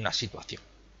una situación.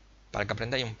 para que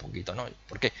aprendáis un poquito, ¿no?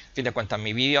 Porque, a fin de cuentas,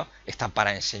 mi vídeo está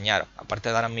para enseñaros, aparte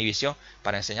de daros mi visión,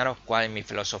 para enseñaros cuál es mi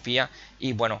filosofía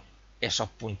y, bueno, esos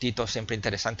puntitos siempre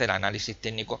interesantes del análisis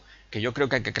técnico que yo creo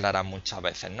que hay que aclarar muchas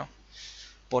veces, ¿no?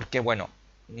 Porque, bueno,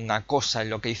 una cosa es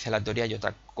lo que dice la teoría y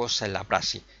otra cosa es la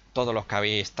praxis. Todos los que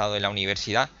habéis estado en la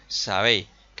universidad sabéis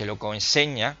que lo que os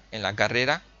enseña en la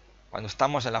carrera, cuando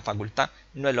estamos en la facultad,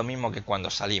 no es lo mismo que cuando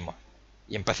salimos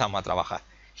y empezamos a trabajar.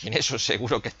 Y en eso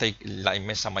seguro que estáis la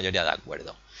inmensa mayoría de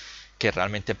acuerdo. Que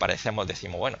realmente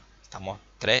decimos, bueno, estamos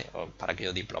 3, o para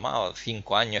aquellos diplomados,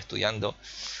 5 años estudiando,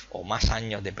 o más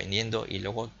años dependiendo, y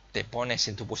luego te pones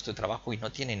en tu puesto de trabajo y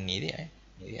no tienes ni idea, ¿eh?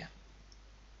 Ni idea.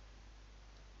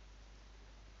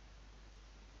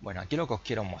 Bueno, aquí lo que os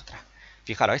quiero mostrar.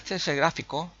 Fijaros, este es el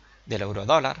gráfico del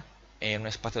eurodólar en un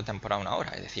espacio temporal de 1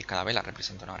 hora, es decir, cada vela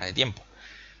representa 1 hora de tiempo.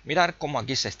 Mirad cómo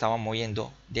aquí se estaba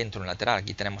moviendo dentro de un lateral.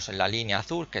 Aquí tenemos la línea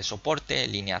azul, que es soporte,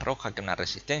 línea roja, que es una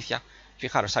resistencia.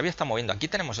 Fijaros, había estado moviendo. Aquí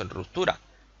tenemos el ruptura.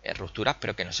 Rupturas,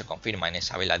 pero que no se confirma en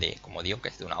esa vela de, como digo, que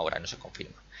es de 1 hora, no se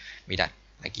confirma. Mirad,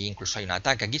 aquí incluso hay un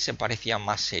ataque. Aquí se parecía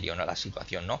más serio, ¿no? La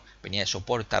situación, ¿no? Venía de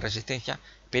soporte a resistencia,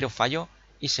 pero falló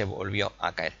y se volvió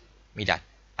a caer. Mirad,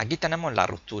 aquí tenemos la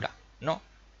ruptura, ¿no?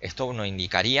 Esto nos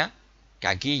indicaría que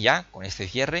aquí ya, con este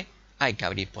cierre, hay que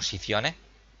abrir posiciones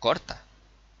cortas.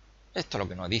 Esto es lo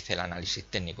que nos dice el análisis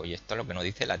técnico y esto es lo que nos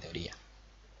dice la teoría.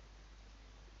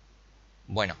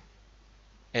 Bueno,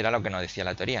 era lo que nos decía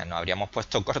la teoría. Nos habríamos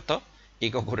puesto cortos y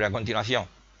 ¿qué ocurrió a continuación?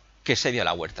 Que se dio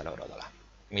la vuelta al eurodólar.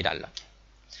 Miradlo aquí.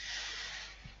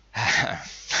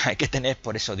 Hay que tener,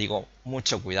 por eso digo,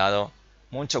 mucho cuidado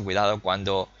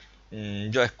cuando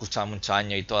yo he escuchado muchos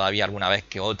años y todavía alguna vez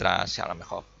que otra, si a lo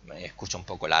mejor me escucho un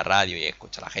poco la radio y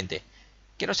escucho a la gente,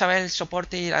 quiero saber el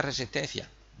soporte y la resistencia.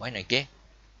 Bueno, ¿y qué?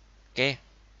 ¿Qué?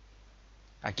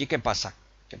 ¿Aquí qué pasa?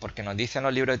 Que porque nos dicen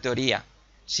los libros de teoría,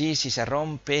 sí, si se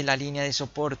rompe la línea de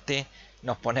soporte,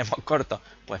 nos ponemos cortos.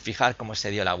 Pues fijar cómo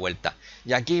se dio la vuelta.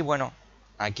 Y aquí, bueno,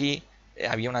 aquí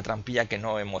había una trampilla que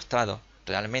no he mostrado.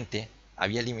 Realmente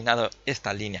había eliminado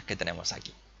estas líneas que tenemos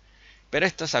aquí. Pero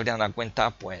esto se habrían dado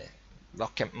cuenta, pues,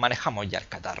 los que manejamos ya el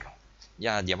catarro.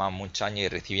 Ya llevamos muchos años y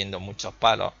recibiendo muchos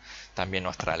palos, también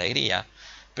nuestra alegría.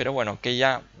 Pero bueno, que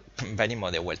ya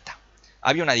venimos de vuelta.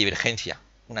 Había una divergencia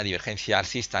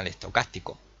alcista en el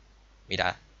estocástico.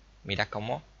 Mira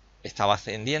cómo estaba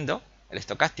ascendiendo el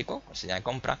estocástico con señal de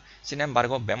compra. Sin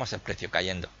embargo, vemos el precio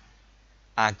cayendo.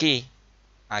 Aquí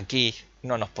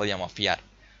no nos podíamos fiar.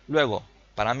 Luego,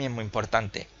 para mí es muy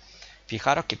importante.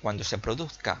 Fijaros que cuando se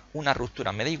produzca una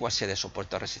ruptura, me da igual si es de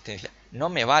soporte o resistencia, no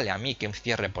me vale a mí que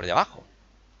cierre por debajo.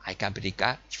 Hay que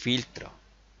aplicar filtros.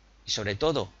 Y sobre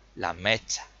todo, las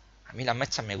mechas. A mí las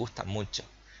mechas me gustan mucho.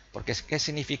 Porque ¿qué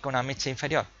significa una mecha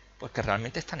inferior? Pues que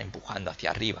realmente están empujando hacia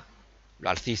arriba.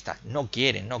 Los alcistas no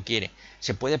quieren.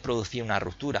 Se puede producir una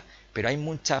ruptura, pero hay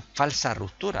muchas falsas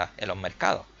rupturas en los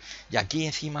mercados. Y aquí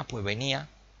encima pues venía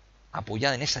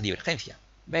apoyada en esa divergencia.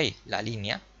 ¿Veis la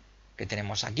línea que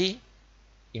tenemos aquí?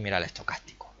 Y mira el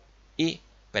estocástico. Y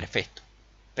perfecto.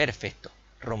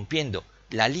 Rompiendo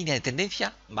la línea de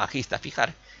tendencia bajista.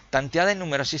 Fijar, tanteada en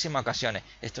numerosísimas ocasiones.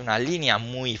 Esta es una línea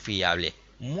muy fiable.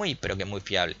 Pero que muy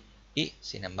fiable. Y,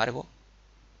 sin embargo,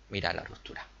 mira la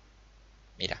ruptura.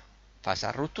 Mira,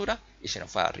 falsa ruptura y se nos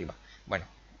fue arriba. Bueno,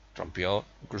 rompió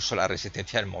incluso la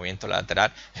resistencia del movimiento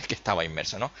lateral, el que estaba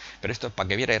inmerso, ¿no? Pero esto es para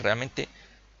que vierais realmente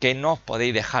que no os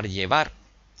podéis dejar llevar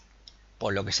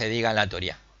por lo que se diga en la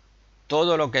teoría.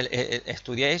 Todo lo que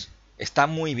estudiéis está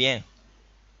muy bien.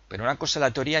 Pero una cosa es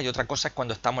la teoría y otra cosa es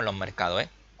cuando estamos en los mercados, ¿eh?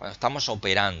 Cuando estamos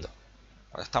operando.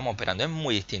 Es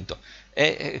muy distinto.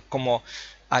 Es como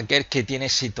aquel que tiene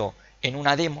éxito en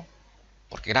una demo,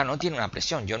 porque claro, no tiene una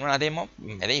presión. Yo en una demo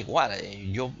me da igual.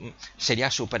 Yo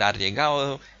sería súper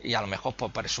arriesgado y a lo mejor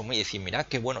por presumir y decir, mirad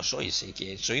qué bueno soy, sí,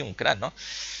 que soy un crack, ¿no?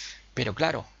 Pero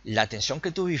claro, la tensión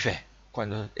que tú vives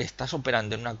cuando estás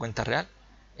operando en una cuenta real,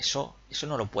 eso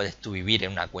no lo puedes tú vivir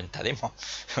en una cuenta demo,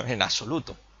 en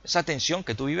absoluto. Esa tensión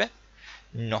que tú vives,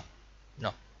 no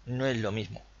es lo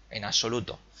mismo. En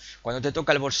absoluto. Cuando te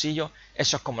toca el bolsillo,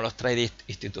 eso es como los traders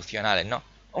institucionales, ¿no?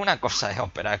 Una cosa es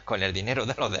operar con el dinero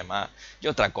de los demás y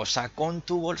otra cosa con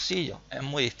tu bolsillo. Es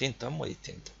muy distinto.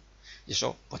 Y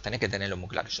eso pues tenéis que tenerlo muy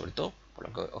claro, sobre todo por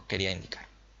lo que os quería indicar.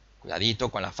 Cuidadito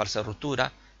con las falsas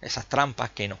rupturas, esas trampas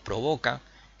que nos provocan,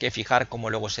 que fijar cómo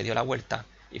luego se dio la vuelta.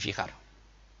 Y fijaros,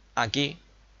 aquí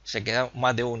se queda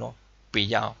más de uno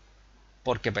pillado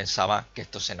porque pensaba que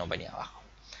esto se nos venía abajo.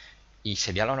 Y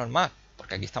sería lo normal,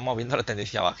 porque aquí estamos viendo la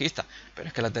tendencia bajista, pero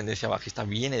es que la tendencia bajista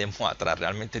viene de muy atrás.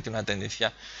 Realmente tiene una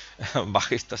tendencia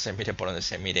bajista, se mire por donde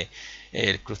se mire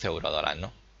el cruce euro-dólar,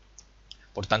 ¿no?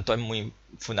 Por tanto, es muy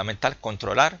fundamental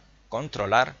controlar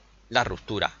la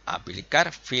ruptura,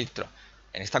 aplicar filtro.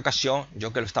 En esta ocasión,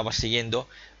 yo que lo estaba siguiendo,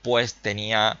 pues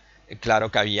tenía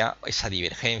claro que había esa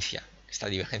divergencia, esta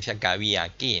divergencia que había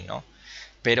aquí, ¿no?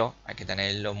 Pero hay que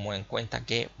tenerlo muy en cuenta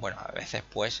que, bueno, a veces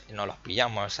pues no los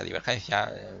pillamos esa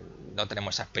divergencia, no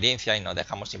tenemos esa experiencia y nos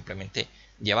dejamos simplemente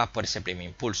llevar por ese primer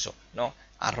impulso, ¿no?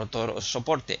 Ha roto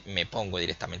soporte, me pongo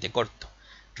directamente corto.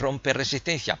 Rompe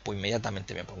resistencia, pues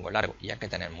inmediatamente me pongo largo y hay que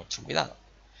tener mucho cuidado.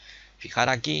 Fijar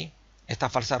aquí esta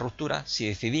falsa ruptura, si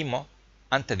decidimos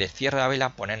antes del cierre de la vela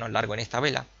ponernos largo en esta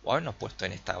vela o habernos puesto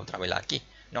en esta otra vela aquí,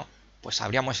 no, pues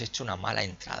habríamos hecho una mala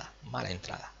entrada.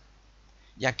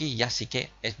 Y aquí ya sí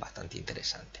que es bastante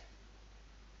interesante.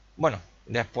 Bueno,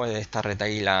 después de esta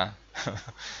retaíla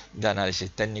de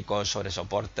análisis técnico sobre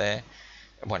soportes,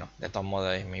 bueno, de todos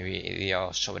modos en mi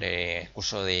vídeo sobre el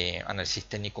curso de análisis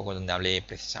técnico donde hablé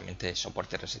precisamente de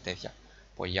soporte y resistencia,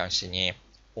 pues ya enseñé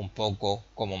un poco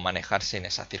cómo manejarse en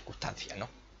esas circunstancias, ¿no?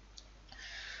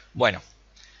 Bueno,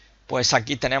 pues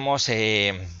aquí tenemos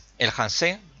el HANG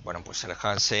SENG. Bueno, pues el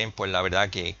HANG SENG, pues la verdad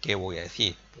que, ¿qué voy a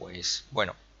decir? Pues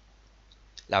bueno,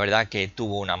 la verdad que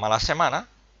tuvo una mala semana,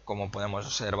 como podemos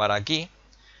observar aquí,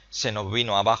 se nos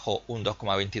vino abajo un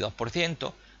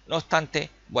 2,22%, no obstante,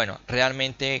 bueno,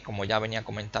 realmente, como ya venía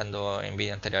comentando en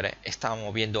vídeos anteriores,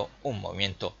 estábamos viendo un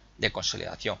movimiento de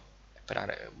consolidación.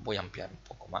 Esperar, voy a ampliar un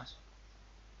poco más.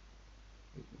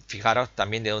 Fijaros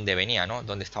también de dónde venía, ¿no?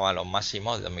 Dónde estaban los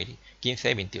máximos de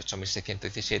 2015,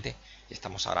 28.617, y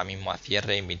estamos ahora mismo a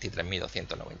cierre en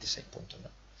 23.296 puntos, ¿no?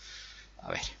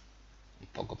 A ver, un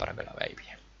poco para que lo veáis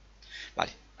bien.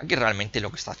 Vale, aquí realmente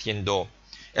lo que está haciendo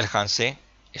el HANG SENG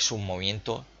es un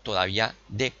movimiento todavía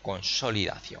de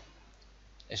consolidación.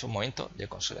 Es un movimiento de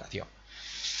consolidación.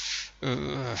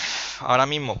 Ahora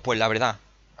mismo, pues la verdad,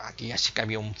 aquí ya sí que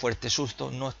había un fuerte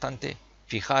susto, no obstante,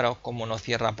 fijaros cómo no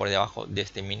cierra por debajo de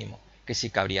este mínimo, que sí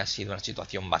que habría sido una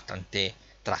situación bastante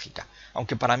trágica.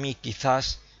 Aunque para mí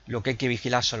quizás lo que hay que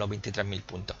vigilar son los 23.000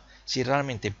 puntos. Si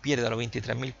realmente pierde los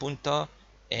 23.000 puntos,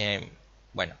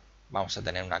 bueno, vamos a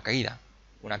tener una caída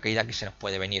que se nos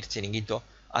puede venir chiringuito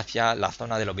hacia la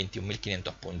zona de los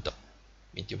 21.500 puntos.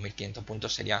 21.500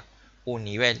 puntos sería un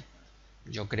nivel,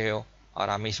 yo creo,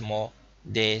 ahora mismo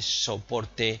de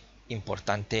soporte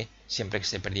importante siempre que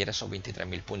se perdiera esos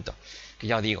 23.000 puntos. Que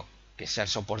ya os digo, que sea el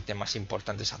soporte más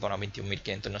importante esa zona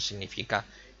 21.500 no significa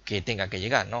que tenga que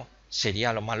llegar, ¿no?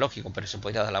 Sería lo más lógico, pero se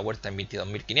podría dar la vuelta en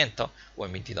 22.500 o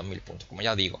en 22.000 puntos. Como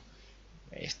ya os digo,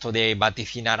 esto de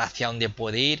vaticinar hacia dónde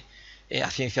puede ir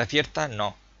a ciencia cierta,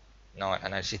 no. No, el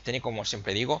análisis técnico, como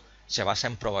siempre digo, se basa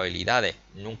en probabilidades,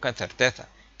 nunca en certezas.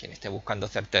 Quien esté buscando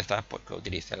certezas, pues que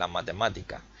utilice las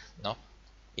matemáticas, ¿no?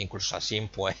 Incluso así,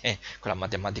 pues con las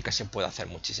matemáticas se puede hacer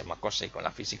muchísimas cosas y con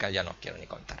la física ya no os quiero ni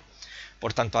contar.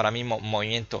 Por tanto, ahora mismo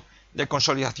movimiento de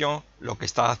consolidación, lo que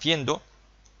está haciendo,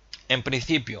 en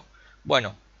principio,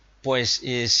 bueno, pues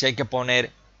si hay que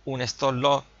poner un stop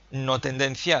loss no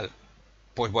tendencial,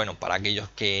 pues bueno, para aquellos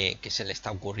que se le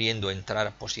está ocurriendo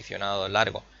entrar posicionado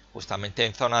largo justamente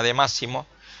en zona de máximo,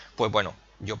 pues bueno,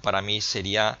 yo para mí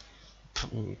sería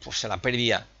pues la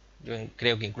pérdida. Yo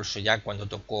creo que incluso ya cuando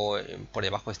tocó por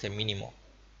debajo de este mínimo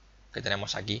que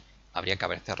tenemos aquí, habría que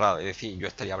haber cerrado. Es decir, yo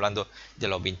estaría hablando de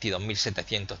los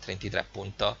 22.733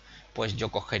 puntos, pues yo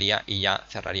cogería y ya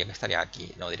cerraría, que estaría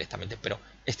aquí, no directamente, pero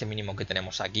este mínimo que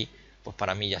tenemos aquí, pues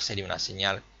para mí ya sería una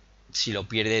señal, si lo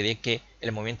pierde, de que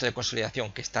el movimiento de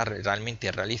consolidación que está realmente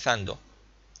realizando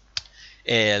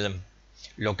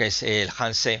lo que es el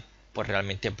HANG SENG, pues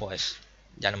realmente pues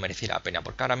ya no merecería la pena,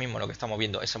 porque ahora mismo lo que estamos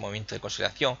viendo es el movimiento de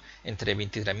consolidación entre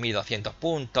 23.200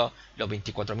 puntos, los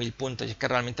 24.000 puntos, y es que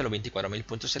realmente los 24.000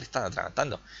 puntos se le están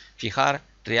atragantando. Fijar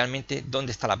realmente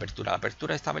dónde está la apertura. La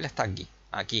apertura de esta vela está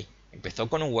aquí. Empezó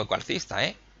con un hueco alcista,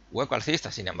 hueco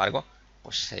alcista, sin embargo,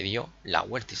 pues se dio la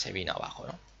vuelta y se vino abajo,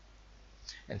 ¿no?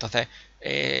 Entonces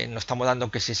nos estamos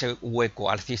dando que si ese hueco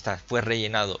alcista fue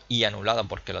rellenado y anulado,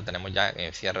 porque lo tenemos ya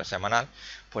en cierre semanal,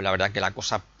 pues la verdad que la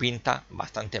cosa pinta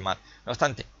bastante mal. No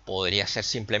obstante, podría ser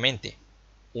simplemente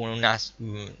una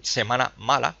semana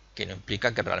mala, que no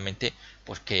implica que realmente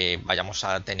pues que vayamos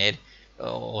a tener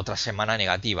otra semana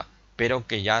negativa, pero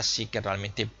que ya sí que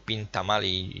realmente pinta mal.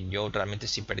 Y yo realmente,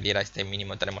 si perdiera este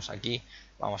mínimo que tenemos aquí,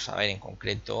 vamos a ver en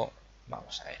concreto,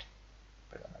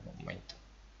 perdón un momento.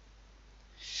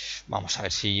 Vamos a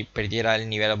ver, si perdiera el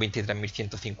nivel de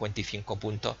 23.155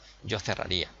 puntos, yo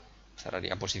cerraría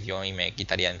posición y me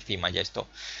quitaría encima ya esto,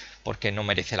 porque no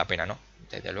merece la pena, ¿no?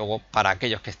 Desde luego, para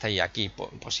aquellos que estáis aquí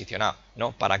posicionados,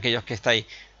 ¿no? Para aquellos que estáis,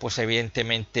 pues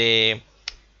evidentemente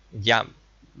ya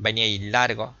veníais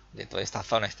largos de toda esta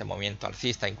zona, este movimiento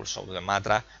alcista, incluso de más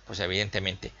atrás, pues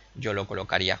evidentemente yo lo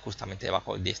colocaría justamente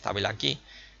debajo de esta vela aquí,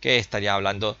 que estaría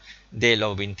hablando de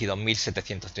los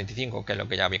 22.735, que es lo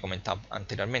que ya había comentado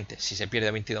anteriormente. Si se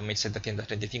pierde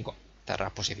 22.735,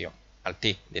 cerrar posición, al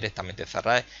TIC directamente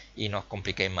cerrar y no os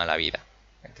compliquéis más la vida,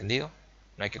 ¿entendido?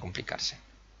 No hay que complicarse.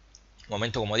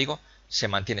 Momento, como digo, se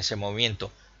mantiene ese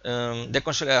movimiento de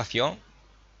consolidación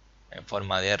en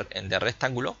forma de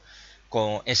rectángulo,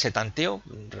 con ese tanteo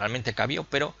realmente cabio,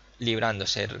 pero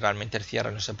librándose. Realmente el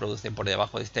cierre no se produce por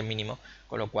debajo de este mínimo,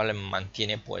 con lo cual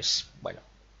mantiene, pues bueno,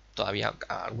 todavía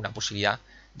alguna posibilidad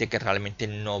de que realmente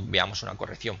no veamos una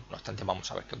corrección. No obstante, vamos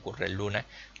a ver qué ocurre el lunes,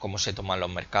 cómo se toman los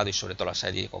mercados y sobre todo las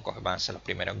estadísticas que van a ser los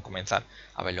primeros en comenzar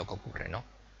a ver lo que ocurre, ¿no?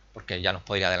 Porque ya nos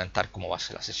podría adelantar cómo va a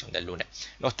ser la sesión del lunes.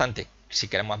 No obstante, si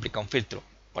queremos aplicar un filtro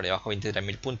por debajo de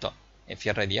 23.000 puntos en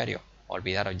cierre diario,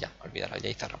 olvidaros ya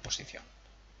y cerrar posición.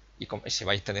 Y si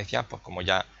vais tendencia, pues como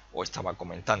ya os estaba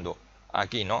comentando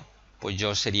aquí, ¿no? Pues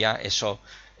yo sería eso,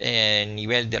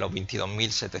 nivel de los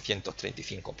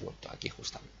 22.735 puntos, aquí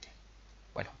justamente.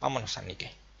 Bueno, vámonos al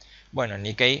Nikkei. Bueno, el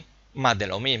Nikkei más de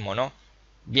lo mismo, ¿no?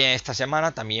 Bien, esta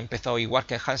semana también empezó igual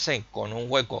que el HANG SENG con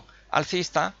un hueco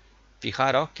alcista.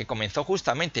 Fijaros que comenzó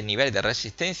justamente en nivel de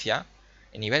resistencia,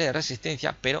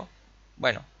 pero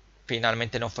bueno,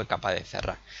 finalmente no fue capaz de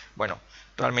cerrar. Bueno,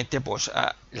 realmente pues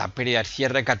la pérdida del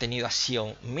cierre que ha tenido ha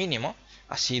sido mínimo,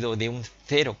 ha sido de un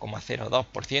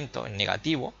 0,02% en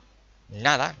negativo.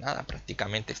 Nada,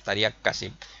 prácticamente estaría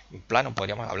casi en plano,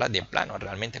 podríamos hablar de plano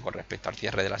realmente con respecto al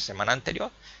cierre de la semana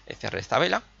anterior, el cierre de esta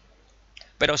vela,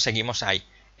 pero seguimos ahí,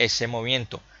 ese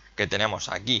movimiento que tenemos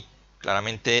aquí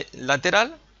claramente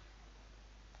lateral,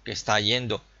 que está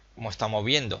yendo, como estamos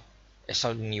viendo,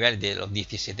 esos niveles de los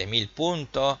 17.000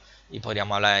 puntos y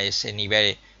podríamos hablar de ese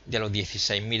nivel de los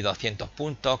 16.200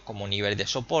 puntos como nivel de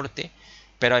soporte,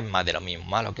 pero es más de lo mismo,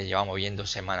 más lo que llevamos viendo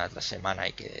semana tras semana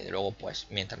y que desde luego pues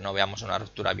mientras no veamos una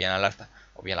ruptura bien al alza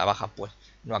o bien a la baja, pues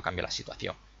no ha cambiado la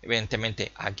situación.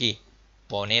 Evidentemente aquí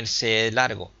ponerse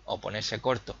largo o ponerse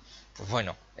corto, pues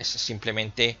bueno, es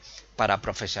simplemente para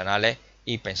profesionales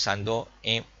y pensando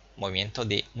en movimientos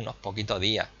de unos poquitos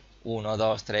días, 1,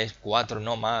 2, 3, 4,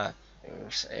 no más.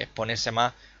 Exponerse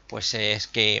más, pues es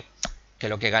que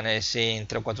lo que ganes en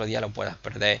 3 o 4 días lo puedas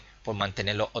perder por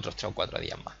mantenerlo otros 3 o 4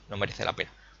 días más. No merece la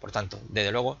pena. Por tanto,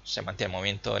 desde luego se mantiene el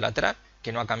movimiento lateral,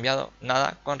 que no ha cambiado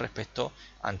nada con respecto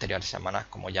a anteriores semanas,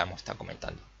 como ya hemos estado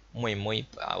comentando. Muy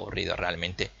aburrido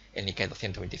realmente el Nikkei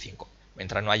 225.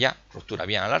 Mientras no haya ruptura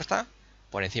bien al alza,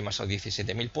 por encima de esos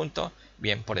 17.000 puntos,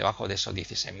 bien por debajo de esos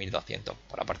 16.200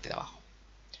 por la parte de abajo.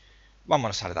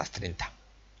 Vámonos al DAX 30.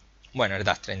 Bueno, el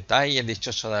DAX 30 y el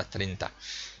dichoso DAX 30.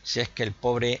 Si es que el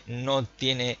pobre no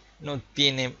tiene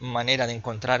manera de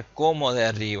encontrar cómo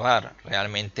derribar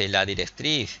realmente la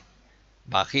directriz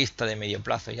bajista de medio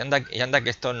plazo. Y anda que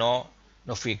esto no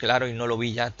fui claro y no lo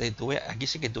vi ya. Aquí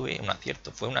sí que tuve un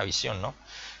acierto, fue una visión, ¿no?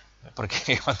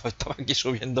 Porque cuando estaba aquí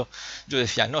subiendo yo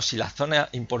decía, no, si la zona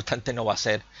importante no va a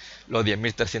ser los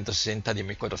 10.360,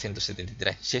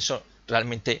 10.473. Si eso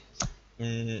realmente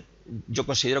yo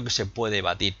considero que se puede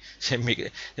batir.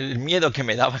 El miedo que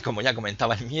me daba, como ya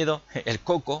comentaba, el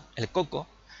coco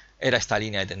era esta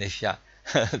línea de tendencia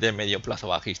de medio plazo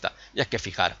bajista. Y es que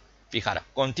fijaros,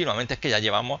 continuamente es que ya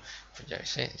llevamos, pues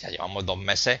ya llevamos 2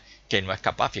 meses que no es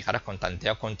capaz, fijaros, con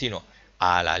tanteos continuos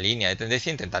a la línea de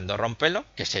tendencia intentando romperlo,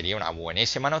 que sería una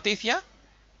buenísima noticia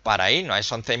para irnos a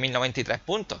esos 11.093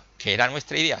 puntos, que era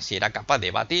nuestra idea, si era capaz de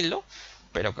batirlo,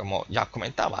 pero como ya os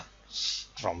comentaba,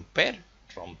 romper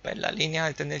la línea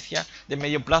de tendencia de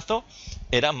medio plazo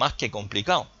era más que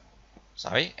complicado,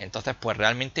 ¿sabéis? Entonces pues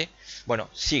realmente, bueno,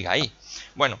 sigue ahí.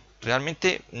 Bueno,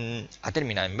 realmente ha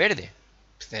terminado en verde,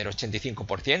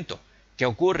 0,85%. ¿Qué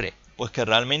ocurre? Pues que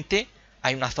realmente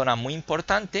hay una zona muy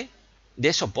importante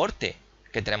de soporte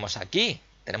que tenemos aquí.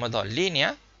 Tenemos 2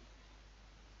 líneas,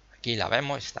 aquí la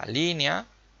vemos, esta línea,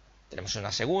 tenemos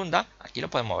una segunda, aquí lo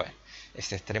podemos ver,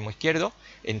 este extremo izquierdo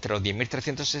entre los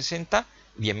 10.360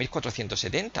 y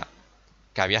 10.470,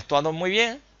 que había actuado muy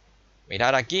bien.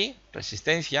 Mirar aquí,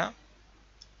 resistencia,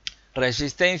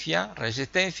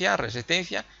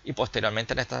 y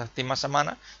posteriormente en estas últimas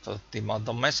semanas, estos últimos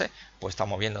 2 meses, pues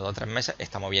estamos viendo 2 o 3 meses,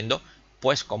 estamos viendo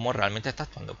pues cómo realmente está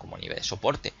actuando como nivel de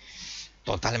soporte.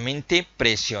 Totalmente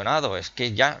presionado, es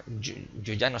que ya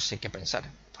yo ya no sé qué pensar,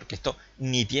 porque esto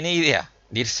ni tiene idea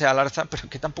de irse al alza, pero es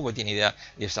que tampoco tiene idea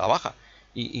de irse a la baja.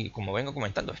 Y como vengo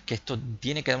comentando, es que esto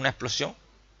tiene que dar una explosión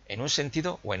en un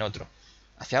sentido o en otro.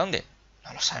 ¿Hacia dónde?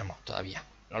 No lo sabemos todavía,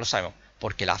 no lo sabemos,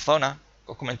 porque la zona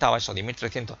que os comentaba, eso,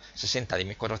 10.360,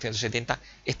 10.470,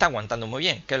 está aguantando muy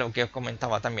bien, que es lo que os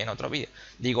comentaba también en otro vídeo.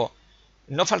 Digo,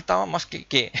 no faltaba más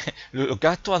que lo que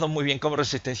ha actuado muy bien como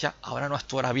resistencia, ahora no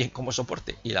actuará bien como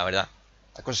soporte. Y la verdad,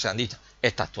 las cosas se han dicho.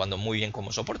 está actuando muy bien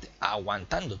como soporte,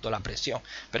 aguantando toda la presión,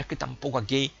 pero es que tampoco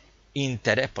aquí hay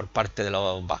interés por parte de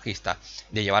los bajistas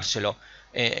de llevárselo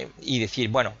y decir,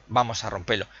 bueno, vamos a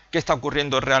romperlo. ¿Qué está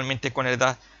ocurriendo realmente con el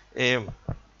DAX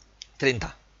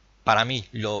 30? Para mí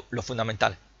lo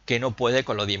fundamental, que no puede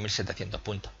con los 10.700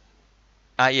 puntos.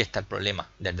 Ahí está el problema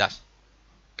del DAX,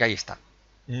 que ahí está.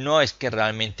 No es que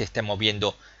realmente estemos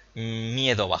viendo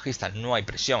miedo bajista, no hay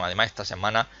presión. Además, esta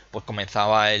semana pues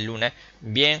comenzaba el lunes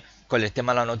bien con el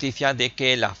tema de la noticia de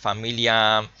que la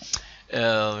familia,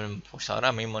 pues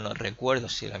ahora mismo no recuerdo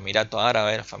si el Emirato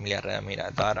Árabe, la familia real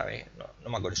Emirato Árabe, no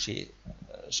me acuerdo si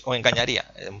os engañaría,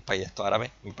 es un país esto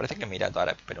árabe, me parece que Emirato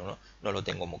Árabe, pero no lo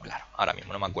tengo muy claro, ahora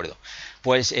mismo no me acuerdo.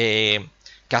 Pues que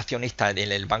accionista en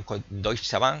el banco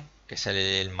Deutsche Bank, que es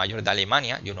el mayor de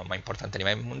Alemania y uno más importante a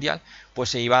nivel mundial, pues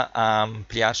se iba a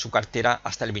ampliar su cartera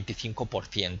hasta el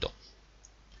 25%.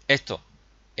 Esto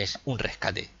es un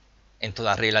rescate en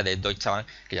toda regla de Deutsche Bank,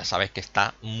 que ya sabes que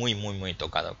está muy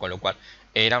tocado, con lo cual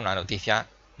era una noticia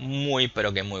muy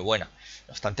pero que muy buena.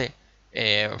 No obstante,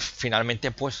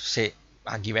 finalmente pues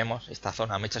aquí vemos esta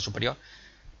zona mecha superior,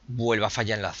 vuelve a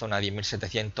fallar en la zona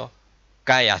 10.700,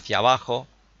 cae hacia abajo,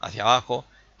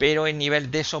 pero el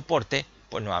nivel de soporte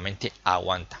pues nuevamente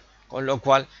aguanta. Con lo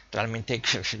cual, realmente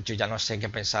yo ya no sé qué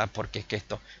pensar, porque es que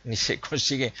esto ni se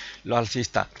consigue los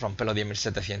alcistas romper los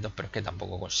 10.700, pero es que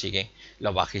tampoco consiguen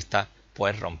los bajistas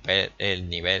pues romper el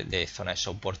nivel de zona de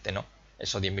soporte, ¿no?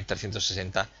 Esos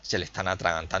 10.360 se le están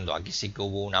atragantando. Aquí sí que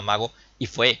hubo un amago y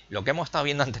fue lo que hemos estado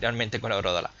viendo anteriormente con el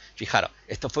eurodólar. Fijaros,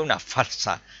 esto fue una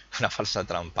falsa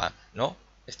trampa, ¿no?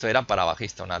 Esto era para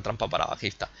bajista, una trampa para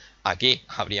bajista. Aquí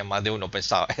habría más de uno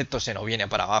pensado, esto se nos viene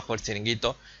para abajo el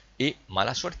chiringuito, y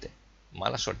mala suerte,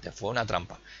 fue una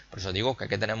trampa. Por eso digo que hay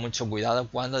que tener mucho cuidado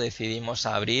cuando decidimos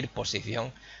abrir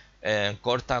posición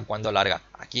corta, cuando larga.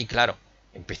 Aquí, claro,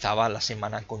 empezaba la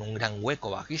semana con un gran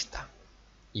hueco bajista.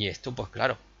 Y esto, pues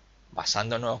claro,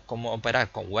 basándonos cómo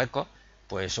operar con huecos,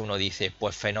 pues uno dice,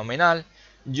 pues fenomenal,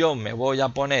 yo me voy a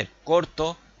poner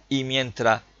corto y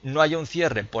mientras no haya un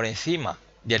cierre por encima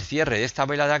del cierre de esta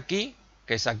vela de aquí,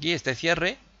 que es aquí este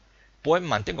cierre, pues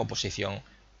mantengo posición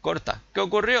corta. ¿Qué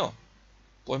ocurrió?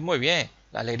 Pues muy bien,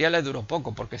 la alegría le duró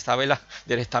poco porque esta vela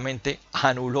directamente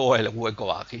anuló el hueco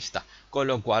bajista, con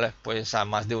lo cual pues a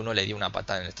más de uno le dio una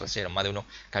patada en el trasero, más de uno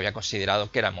que había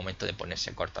considerado que era el momento de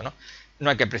ponerse corto, ¿no? No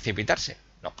hay que precipitarse,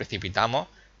 nos precipitamos,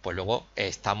 pues luego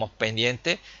estamos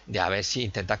pendientes de a ver si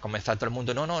intentar convencer a todo el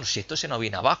mundo, no, si esto se nos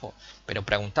viene abajo, pero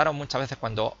preguntaros muchas veces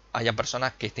cuando haya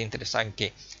personas que estén interesadas en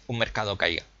que un mercado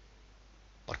caiga,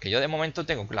 porque yo de momento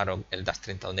tengo claro el DAX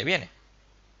 30 donde viene,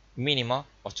 mínimo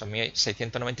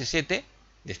 8.697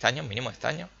 de este año, mínimo de este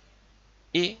año,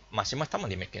 y máximo estamos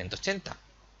en 10.580.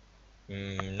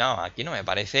 No, aquí no me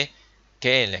parece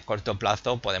que en el corto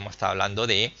plazo podemos estar hablando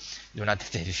de una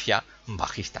tendencia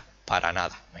bajista, para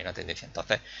nada, no hay una tendencia.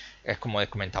 Entonces es como les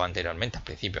comentaba anteriormente al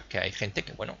principio, que hay gente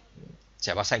que bueno,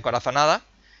 se basa en corazonada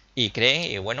y cree,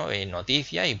 y bueno, en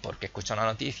noticias, y porque escucha una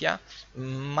noticia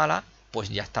mala, pues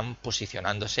ya están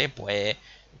posicionándose, pues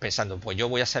pensando, pues yo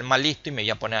voy a ser más listo y me voy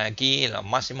a poner aquí en los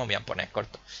máximos, me voy a poner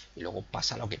corto, y luego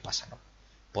pasa lo que pasa, ¿no?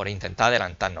 Por intentar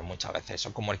adelantarnos muchas veces. Eso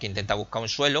es como el que intenta buscar un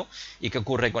suelo. ¿Y qué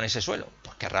ocurre con ese suelo?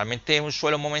 Pues que realmente es un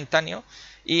suelo momentáneo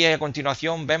y a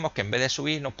continuación vemos que en vez de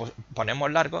subir nos ponemos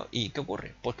largos. ¿Y qué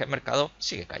ocurre? Pues que el mercado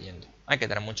sigue cayendo. Hay que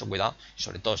tener mucho cuidado, y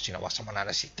sobre todo si nos basamos en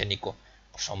análisis técnico,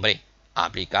 pues hombre,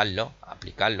 aplicarlo.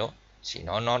 Si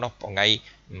no, no nos pongáis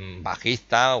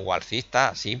bajistas o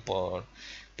alcistas así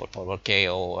porque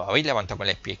os habéis levantado con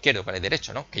el pie izquierdo, con el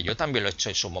derecho, ¿no? Que yo también lo he hecho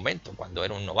en su momento, cuando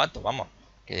era un novato, vamos,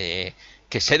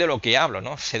 que sé de lo que hablo,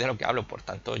 ¿no? Sé de lo que hablo, por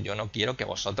tanto, yo no quiero que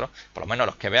vosotros, por lo menos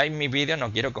los que veáis mis vídeos,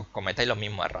 no quiero que os cometáis los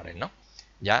mismos errores, ¿no?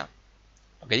 Ya,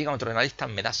 lo que digan otros analistas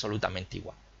me da absolutamente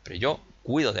igual, pero yo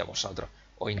cuido de vosotros,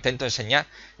 os intento enseñar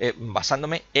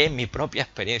basándome en mi propia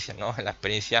experiencia, ¿no? En la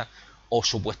experiencia o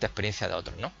supuesta experiencia de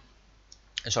otros, ¿no?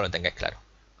 Eso lo tengáis claro.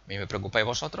 A mí me preocupáis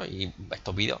vosotros y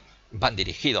estos vídeos van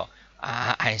dirigidos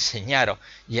a enseñaros,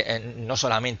 y no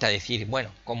solamente a decir,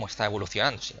 bueno, cómo está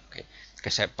evolucionando, sino que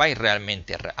sepáis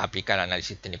realmente aplicar el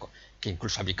análisis técnico. Que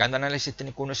incluso aplicando análisis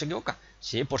técnico uno se equivoca.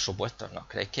 Sí, por supuesto, ¿no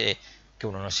creéis que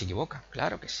uno no se equivoca?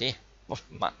 Claro que sí, pues,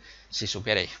 si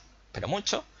supierais, pero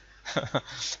mucho,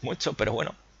 mucho, pero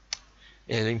bueno.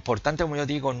 Lo importante, como yo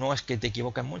digo, no es que te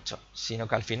equivoques mucho, sino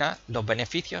que al final los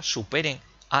beneficios superen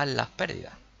a las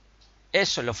pérdidas.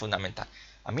 Eso es lo fundamental.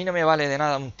 A mí no me vale de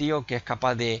nada un tío que es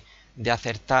capaz de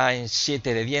acertar en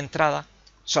 7 de 10 entradas,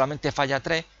 solamente falla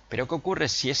 3, pero ¿qué ocurre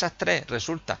si esas 3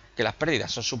 resulta que las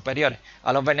pérdidas son superiores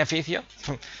a los beneficios?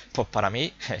 Pues para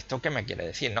mí, ¿esto qué me quiere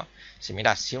decir, no? Si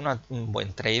mira, si un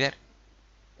buen trader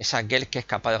es aquel que es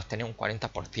capaz de obtener un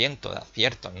 40% de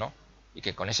aciertos, ¿no? Y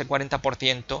que con ese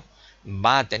 40%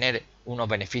 va a tener unos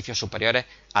beneficios superiores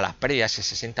a las pérdidas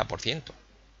ese 60%.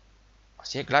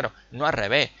 Así, claro, no al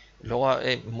revés. Luego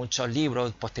muchos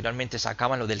libros posteriormente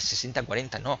sacaban lo del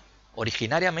 60-40. No,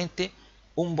 originariamente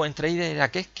un buen trader era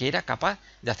aquel que era capaz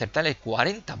de acertar el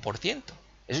 40%.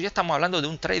 Eso ya estamos hablando de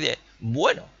un trader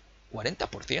bueno,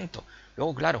 40%.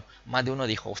 Luego, claro, más de uno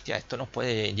dijo, hostia, esto nos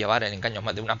puede llevar al engaño.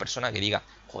 Más de una persona que diga,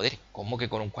 joder, ¿cómo que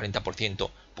con un 40%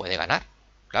 puede ganar?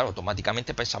 Claro,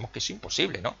 automáticamente pensamos que es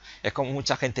imposible, ¿no? Es como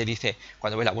mucha gente dice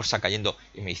cuando ve la bolsa cayendo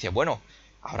y me dice, bueno,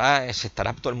 ahora se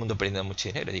estará todo el mundo perdiendo mucho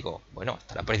dinero. Y digo, bueno,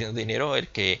 estará perdiendo dinero el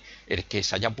que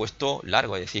se haya puesto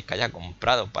largo, es decir, que haya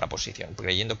comprado para posición,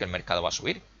 creyendo que el mercado va a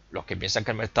subir. Los que piensan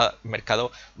que el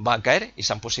mercado va a caer y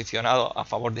se han posicionado a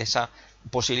favor de esa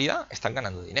posibilidad, están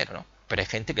ganando dinero, ¿no? Pero hay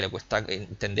gente que le cuesta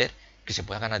entender que se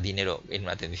pueda ganar dinero en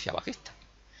una tendencia bajista.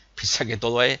 Piensa que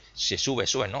todo es, si sube,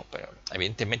 sube, ¿no? Pero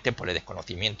evidentemente por el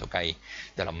desconocimiento que hay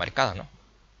de los mercados, ¿no?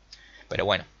 Pero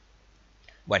bueno,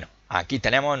 aquí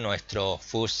tenemos nuestro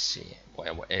Ftse.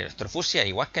 Pues, nuestro Ftse,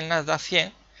 igual que el Nasdaq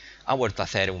 100, ha vuelto a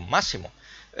hacer un máximo.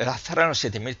 Ha cerrado en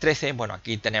 7013. Bueno,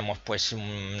 aquí tenemos pues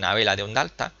una vela de onda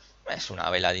alta. Es una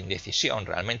vela de indecisión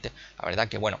realmente. La verdad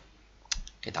que bueno,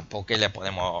 que tampoco le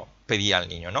podemos pedir al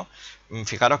niño, ¿no?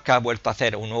 Fijaros que ha vuelto a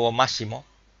hacer un nuevo máximo.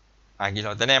 Aquí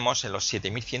lo tenemos en los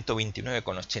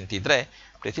 7129,83.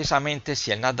 Precisamente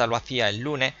si el Nasdaq lo hacía el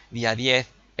lunes, día 10,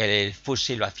 el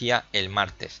Ftse lo hacía el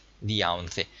martes, día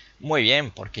 11. Muy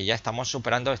bien, porque ya estamos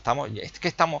superando, es que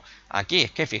estamos aquí,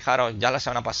 es que fijaros, ya la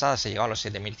semana pasada se llegaba a los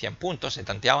 7100 puntos, se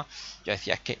tanteaba. Yo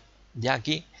decía, es que ya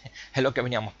aquí es lo que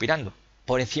veníamos aspirando.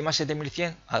 Por encima de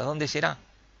 7100, ¿a dónde se irá?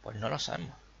 Pues no lo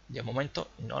sabemos. De momento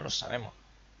no lo sabemos.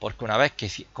 Porque una vez que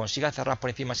consiga cerrar por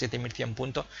encima de 7100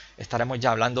 puntos, estaremos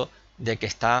ya hablando de que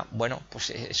está, bueno, pues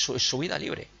en subida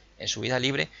libre,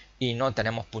 y no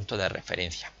tenemos punto de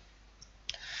referencia.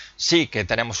 Sí que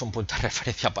tenemos un punto de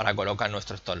referencia para colocar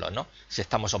nuestro stop loss, ¿no? Si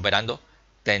estamos operando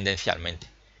tendencialmente.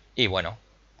 Y bueno,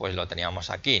 pues lo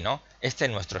teníamos aquí, ¿no? Este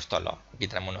es nuestro stop loss. Aquí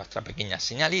tenemos nuestra pequeña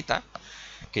señalita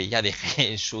que ya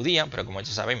dejé en su día, pero como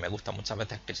ya sabéis, me gusta muchas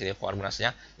veces que si dejo alguna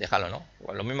señal, déjalo, ¿no?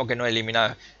 Pues lo mismo que no he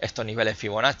eliminado estos niveles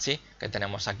Fibonacci que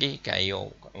tenemos aquí, que ha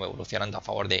ido evolucionando a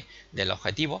favor del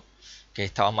objetivo que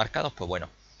estaban marcados, pues bueno,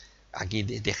 aquí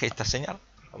dejé esta señal.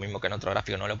 Lo mismo que en otro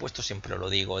gráfico no lo he puesto, siempre lo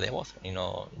digo de voz y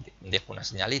no dejo una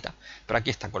señalita. Pero aquí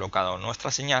está colocado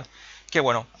nuestra señal, que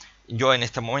bueno, yo en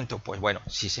este momento, pues bueno,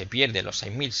 si se pierde los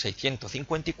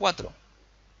 6.654,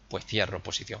 pues cierro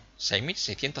posición.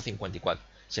 6.654.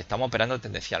 Si estamos operando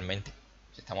tendencialmente.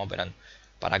 Si estamos operando.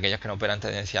 Para aquellos que no operan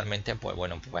tendencialmente, pues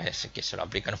bueno, pues que se lo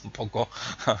aplican un poco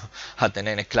a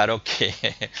tener claro que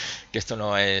esto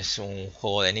no es un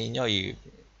juego de niños y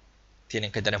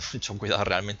tienen que tener mucho cuidado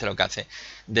realmente lo que hace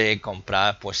de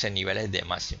comprar pues en niveles de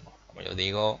máximo. Como yo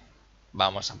digo,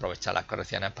 vamos a aprovechar las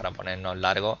correcciones para ponernos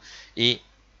largos y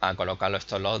a colocar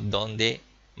estos lots donde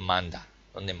manda.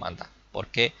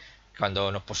 Porque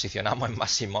cuando nos posicionamos en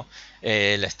máximo,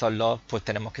 el stop loss pues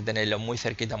tenemos que tenerlo muy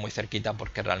cerquita,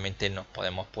 porque realmente nos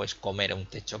podemos pues comer un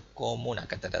techo como una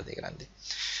catedral de grande.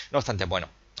 No obstante, bueno,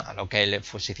 a lo que el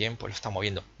Ftse 100 pues lo está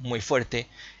moviendo muy fuerte.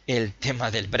 El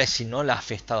tema del Brexit no le ha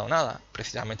afectado nada.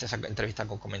 Precisamente esa entrevista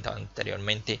que os comentaba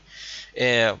anteriormente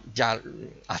ya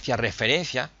hacía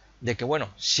referencia de que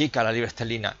bueno, sí que a la libra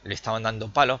esterlina le estaban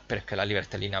dando palos, pero es que la libra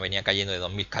esterlina venía cayendo de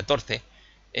 2014.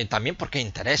 También porque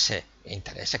intereses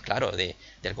claro, del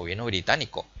gobierno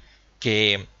británico,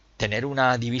 que tener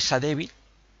una divisa débil,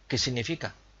 ¿qué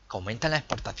significa? Que aumentan las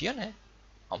exportaciones,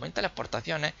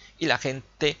 y la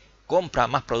gente compra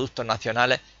más productos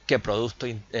nacionales que productos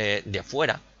de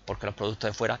fuera, porque los productos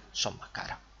de fuera son más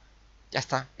caros. Ya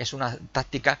está, es una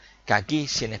táctica que aquí,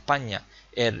 si en España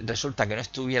resulta que no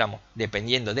estuviéramos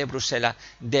dependiendo de Bruselas,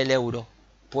 del euro,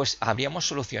 pues habríamos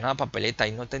solucionado papeleta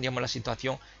y no tendríamos la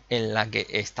situación en la que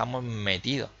estamos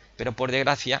metidos. Pero por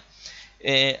desgracia,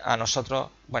 a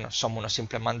nosotros, bueno, somos unos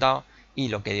simples mandados y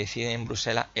lo que deciden en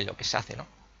Bruselas es lo que se hace, ¿no?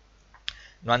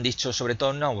 No han dicho, sobre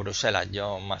todo no Bruselas,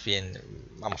 yo más bien,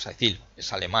 vamos a decir,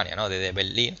 es Alemania, ¿no? Desde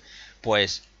Berlín,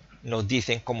 pues nos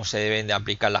dicen cómo se deben de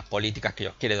aplicar las políticas que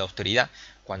ellos quieren de austeridad,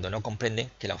 cuando no comprenden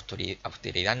que la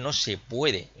austeridad no se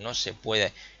puede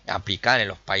aplicar en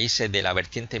los países de la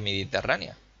vertiente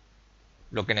mediterránea.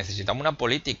 Lo que necesitamos es una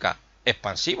política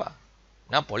expansiva,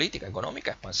 una política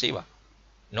económica expansiva,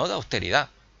 no de austeridad.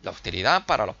 La austeridad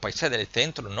para los países del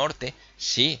centro, norte,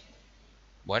 sí,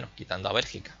 bueno, quitando a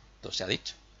Bélgica, todo se ha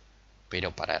dicho,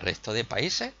 pero para el resto de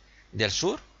países del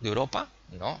sur, de Europa,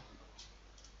 no.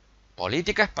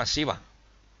 Política expansiva.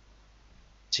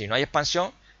 Si no hay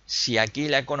expansión, Si aquí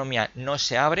la economía no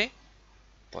se abre,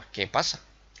 pues ¿qué pasa?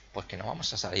 Pues que no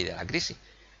vamos a salir de la crisis.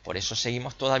 Por eso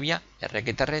seguimos todavía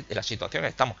RQTR de la situación que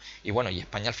estamos. Y bueno, y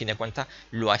España al fin de cuentas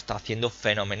lo ha estado haciendo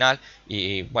fenomenal.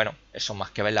 Y bueno, eso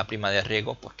más que ver la prima de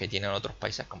riesgo pues que tienen otros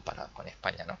países comparados con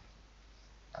España, ¿no?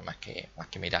 Nada más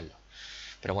que mirarlo.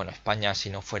 Pero bueno, España, si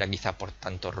no fuera quizá por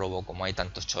tanto robo como hay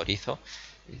tantos chorizos,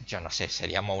 yo no sé,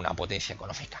 seríamos una potencia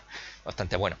económica.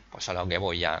 Bastante bueno, pues a lo que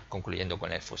voy ya concluyendo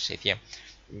con el Ftse 100.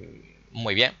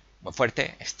 Muy bien, muy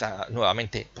fuerte, está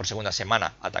nuevamente por segunda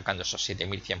semana atacando esos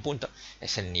 7100 puntos.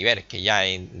 Es el nivel que ya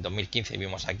en 2015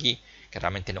 vimos aquí, que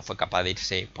realmente no fue capaz de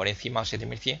irse por encima de los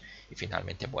 7100. Y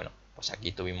finalmente, bueno, pues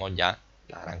aquí tuvimos ya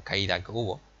la gran caída que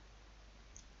hubo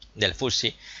del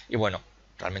Ftse. Y bueno,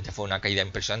 realmente fue una caída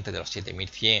impresionante de los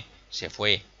 7100, se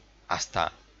fue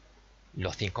hasta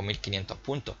los 5500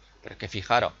 puntos. Pero es que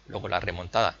fijaros, luego la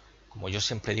remontada, como yo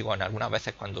siempre digo en algunas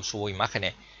veces cuando subo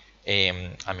imágenes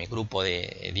a mi grupo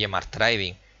de DMAR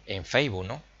Trading en Facebook,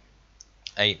 ¿no?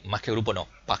 Más que grupo, no,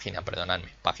 página, perdonadme,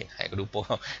 página. El grupo,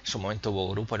 en su momento hubo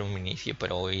grupo en un inicio,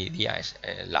 pero hoy día es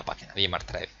la página, DMAR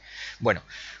Trading. Bueno,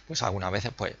 pues algunas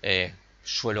veces pues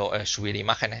suelo subir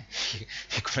imágenes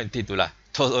y con el titular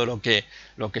todo lo que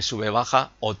sube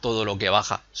baja o todo lo que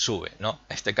baja sube, ¿no?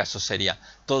 En este caso sería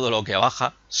todo lo que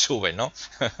baja sube, ¿no?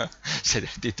 Sería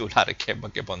el titular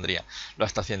que pondría. Lo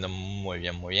está haciendo muy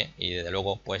bien y desde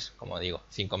luego pues como digo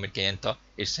 5500,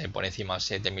 irse por encima de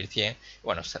 7100,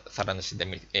 bueno, cerrando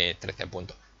 7013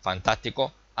 puntos,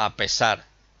 fantástico, a pesar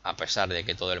de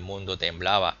que todo el mundo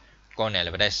temblaba con el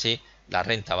Brexit. La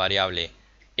renta variable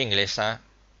inglesa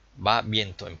va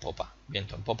viento en popa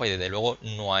y desde luego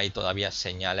no hay todavía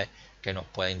señales que nos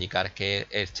pueda indicar que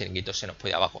el chiringuito se nos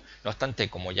puede ir abajo. No obstante,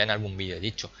 como ya en algún vídeo he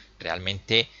dicho,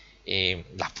 realmente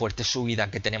la fuerte subida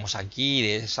que tenemos aquí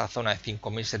de esa zona de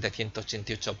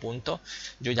 5788 puntos,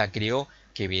 yo ya creo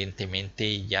que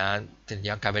evidentemente ya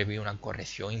tendría que haber habido una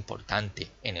corrección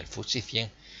importante en el Ftse 100.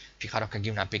 Fijaros que aquí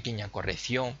una pequeña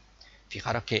corrección,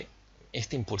 fijaros que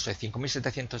este impulso de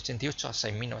 5.788 a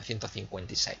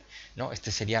 6.956, ¿no? Este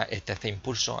sería el tercer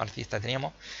impulso alcista que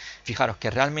teníamos. Fijaros que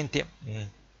realmente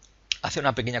hace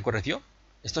una pequeña corrección.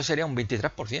 Esto sería un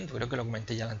 23%, creo que lo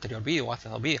comenté ya en el anterior vídeo o hace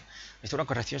dos vídeos. Esto es una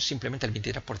corrección simplemente del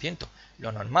 23%.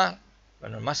 Lo normal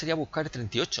sería buscar el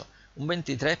 38%. Un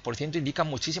 23% indica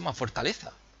muchísima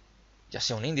fortaleza. Ya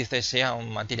sea un índice, sea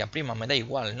una materia prima, me da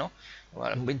igual, ¿no?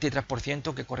 Un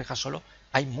 23% que corrija solo,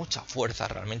 hay mucha fuerza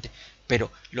realmente.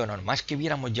 Pero lo normal es que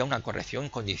viéramos ya una corrección en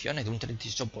condiciones de un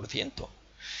 38%.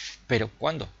 ¿Pero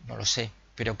cuándo? No lo sé.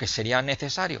 ¿Pero que sería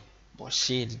necesario? Pues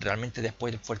sí, realmente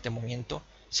después del fuerte movimiento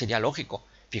sería lógico.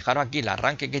 Fijaros aquí el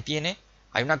arranque que tiene,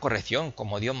 hay una corrección,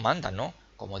 como Dios manda, ¿no?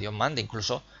 Como Dios manda,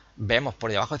 incluso vemos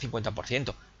por debajo del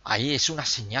 50%. Ahí es una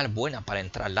señal buena para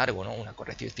entrar largo, ¿no? Una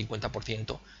corrección del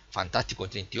 50%, fantástico.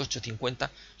 38, 50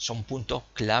 son puntos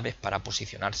claves para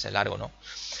posicionarse largo, ¿no?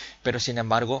 Pero sin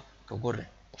embargo, ¿qué ocurre?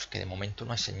 Pues que de momento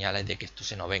no hay señales de que esto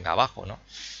se nos venga abajo, ¿no?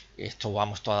 Esto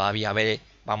vamos todavía a ver,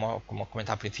 vamos, como os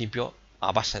comentaba al principio,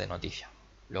 a base de noticias.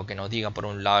 Lo que nos diga por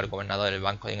un lado el gobernador del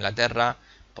Banco de Inglaterra,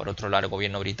 por otro lado el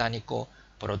gobierno británico,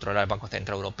 por otro lado el Banco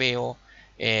Central Europeo,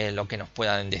 lo que nos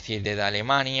puedan decir desde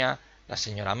Alemania, la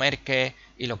señora Merkel,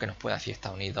 y lo que nos pueda decir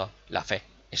Estados Unidos, la FED.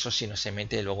 Eso sí no se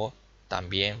mete luego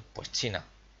también pues China,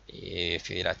 y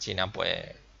decidirá China pues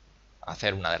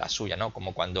hacer una de las suyas, ¿no?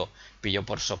 Como cuando pilló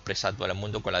por sorpresa a todo el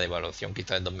mundo con la devaluación que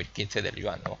hizo en 2015 del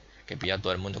yuan, ¿no? Que pilló a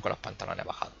todo el mundo con los pantalones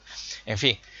bajados. En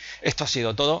fin, esto ha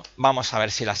sido todo. Vamos a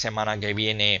ver si la semana que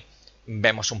viene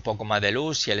vemos un poco más de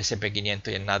luz, si el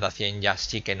SP500 y el Nasdaq 100 ya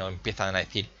sí que nos empiezan a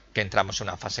decir que entramos en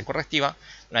una fase correctiva.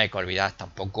 No hay que olvidar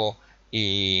tampoco,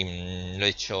 y lo he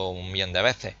dicho un millón de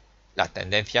veces, las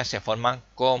tendencias se forman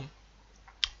con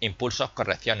impulsos,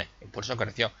 correcciones, impulso,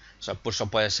 corrección. Esos impulsos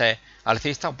pueden ser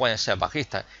alcistas o pueden ser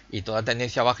bajistas, y toda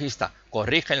tendencia bajista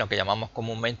corrige en lo que llamamos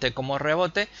comúnmente como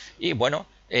rebote, y bueno,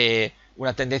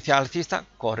 una tendencia alcista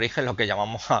corrige lo que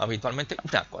llamamos habitualmente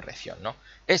una corrección, ¿no?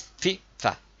 Es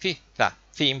za,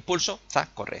 impulso, za,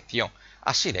 corrección.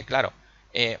 Así de claro.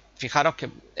 Fijaros que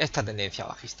esta tendencia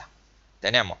bajista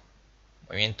tenemos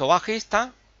movimiento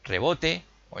bajista, rebote,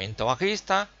 movimiento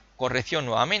bajista, corrección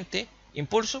nuevamente,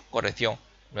 impulso, corrección.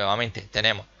 Nuevamente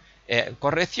tenemos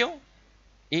corrección,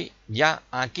 y ya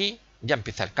aquí ya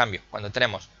empieza el cambio. Cuando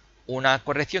tenemos una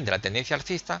corrección de la tendencia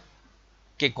alcista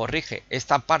que corrige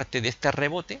esta parte de este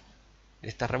rebote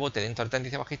dentro de la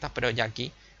tendencia bajista, pero ya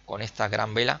aquí con esta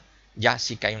gran vela ya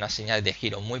sí que hay una señal de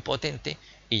giro muy potente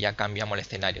y ya cambiamos el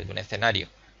escenario de un escenario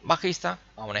bajista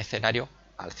a un escenario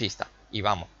alcista. Y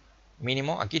vamos,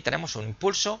 mínimo aquí tenemos un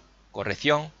impulso,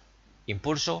 corrección y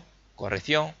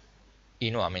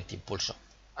nuevamente impulso.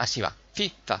 Así va,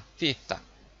 cista, cista,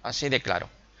 así de claro.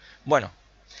 Bueno,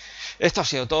 esto ha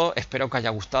sido todo, espero que os haya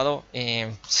gustado.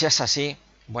 Si es así,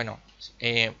 bueno,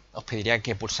 os pediría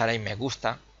que pulsarais me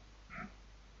gusta,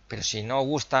 pero si no os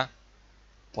gusta,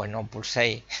 pues no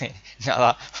pulséis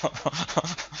nada,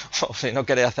 o si no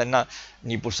queréis hacer nada,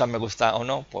 ni pulsar me gusta o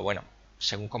no, pues bueno,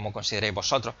 según como consideréis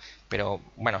vosotros. Pero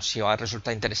bueno, si os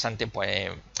resulta interesante,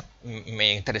 pues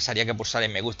me interesaría que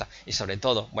pulsarais me gusta. Y sobre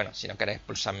todo, bueno, si no queréis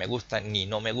pulsar me gusta ni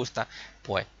no me gusta,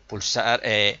 pues pulsar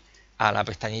a la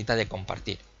pestañita de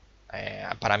compartir.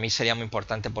 Para mí sería muy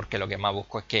importante, porque lo que más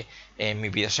busco es que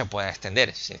mis vídeos se puedan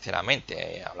extender,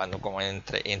 sinceramente, hablando como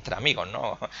entre amigos,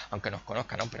 ¿no? Aunque nos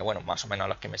conozcan, ¿no? Pero bueno, más o menos a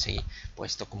los que me seguís,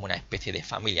 pues esto es como una especie de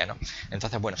familia, ¿no?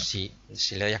 Entonces, bueno, si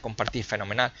le doy a compartir,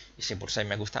 fenomenal, y si pulsáis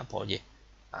me gusta, pues oye,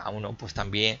 a uno pues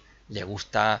también le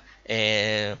gusta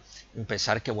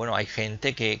pensar que, bueno, hay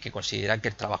gente que considera que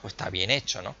el trabajo está bien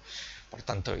hecho, ¿no? Por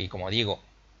tanto, y como digo,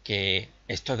 que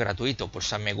esto es gratuito,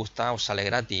 pulsar me gusta os sale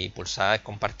gratis, y pulsar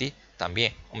compartir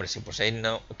también. Hombre, si pulsáis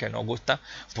no, que no os gusta,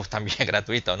 pues también es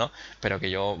gratuito, ¿no? Pero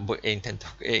que yo intento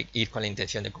ir con la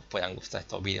intención de que os puedan gustar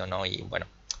estos vídeos, ¿no? Y bueno,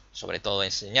 sobre todo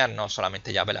enseñar, no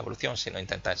solamente ya ver la evolución, sino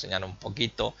intentar enseñar un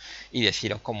poquito y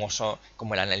deciros cómo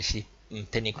el análisis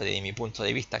técnico desde mi punto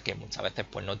de vista, que muchas veces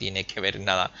pues no tiene que ver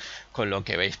nada con lo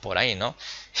que veis por ahí, ¿no?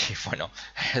 Y bueno,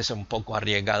 es un poco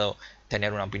arriesgado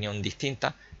tener una opinión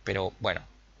distinta, pero bueno,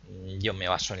 yo me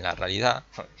baso en la realidad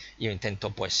y yo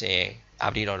intento pues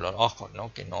abriros los ojos,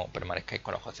 ¿no? Que no permanezcáis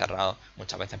con los ojos cerrados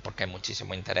muchas veces, porque hay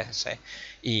muchísimos intereses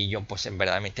y yo pues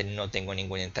verdaderamente no tengo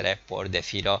ningún interés por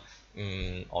deciros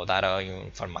o daros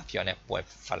informaciones pues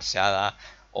falseadas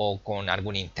o con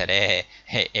algún interés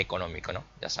económico, ¿no?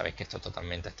 Ya sabéis que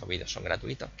estos vídeos son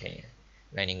gratuitos, que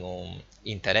no hay ningún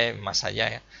interés más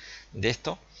allá de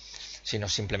esto, sino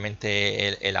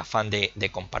simplemente el afán de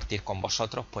compartir con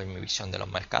vosotros pues mi visión de los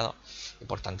mercados. Y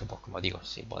por tanto, pues como digo,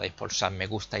 si podéis pulsar me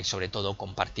gusta y sobre todo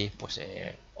compartir, pues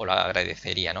os lo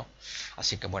agradecería, ¿no?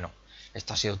 Así que bueno,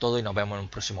 esto ha sido todo y nos vemos en un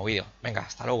próximo vídeo. Venga,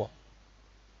 hasta luego.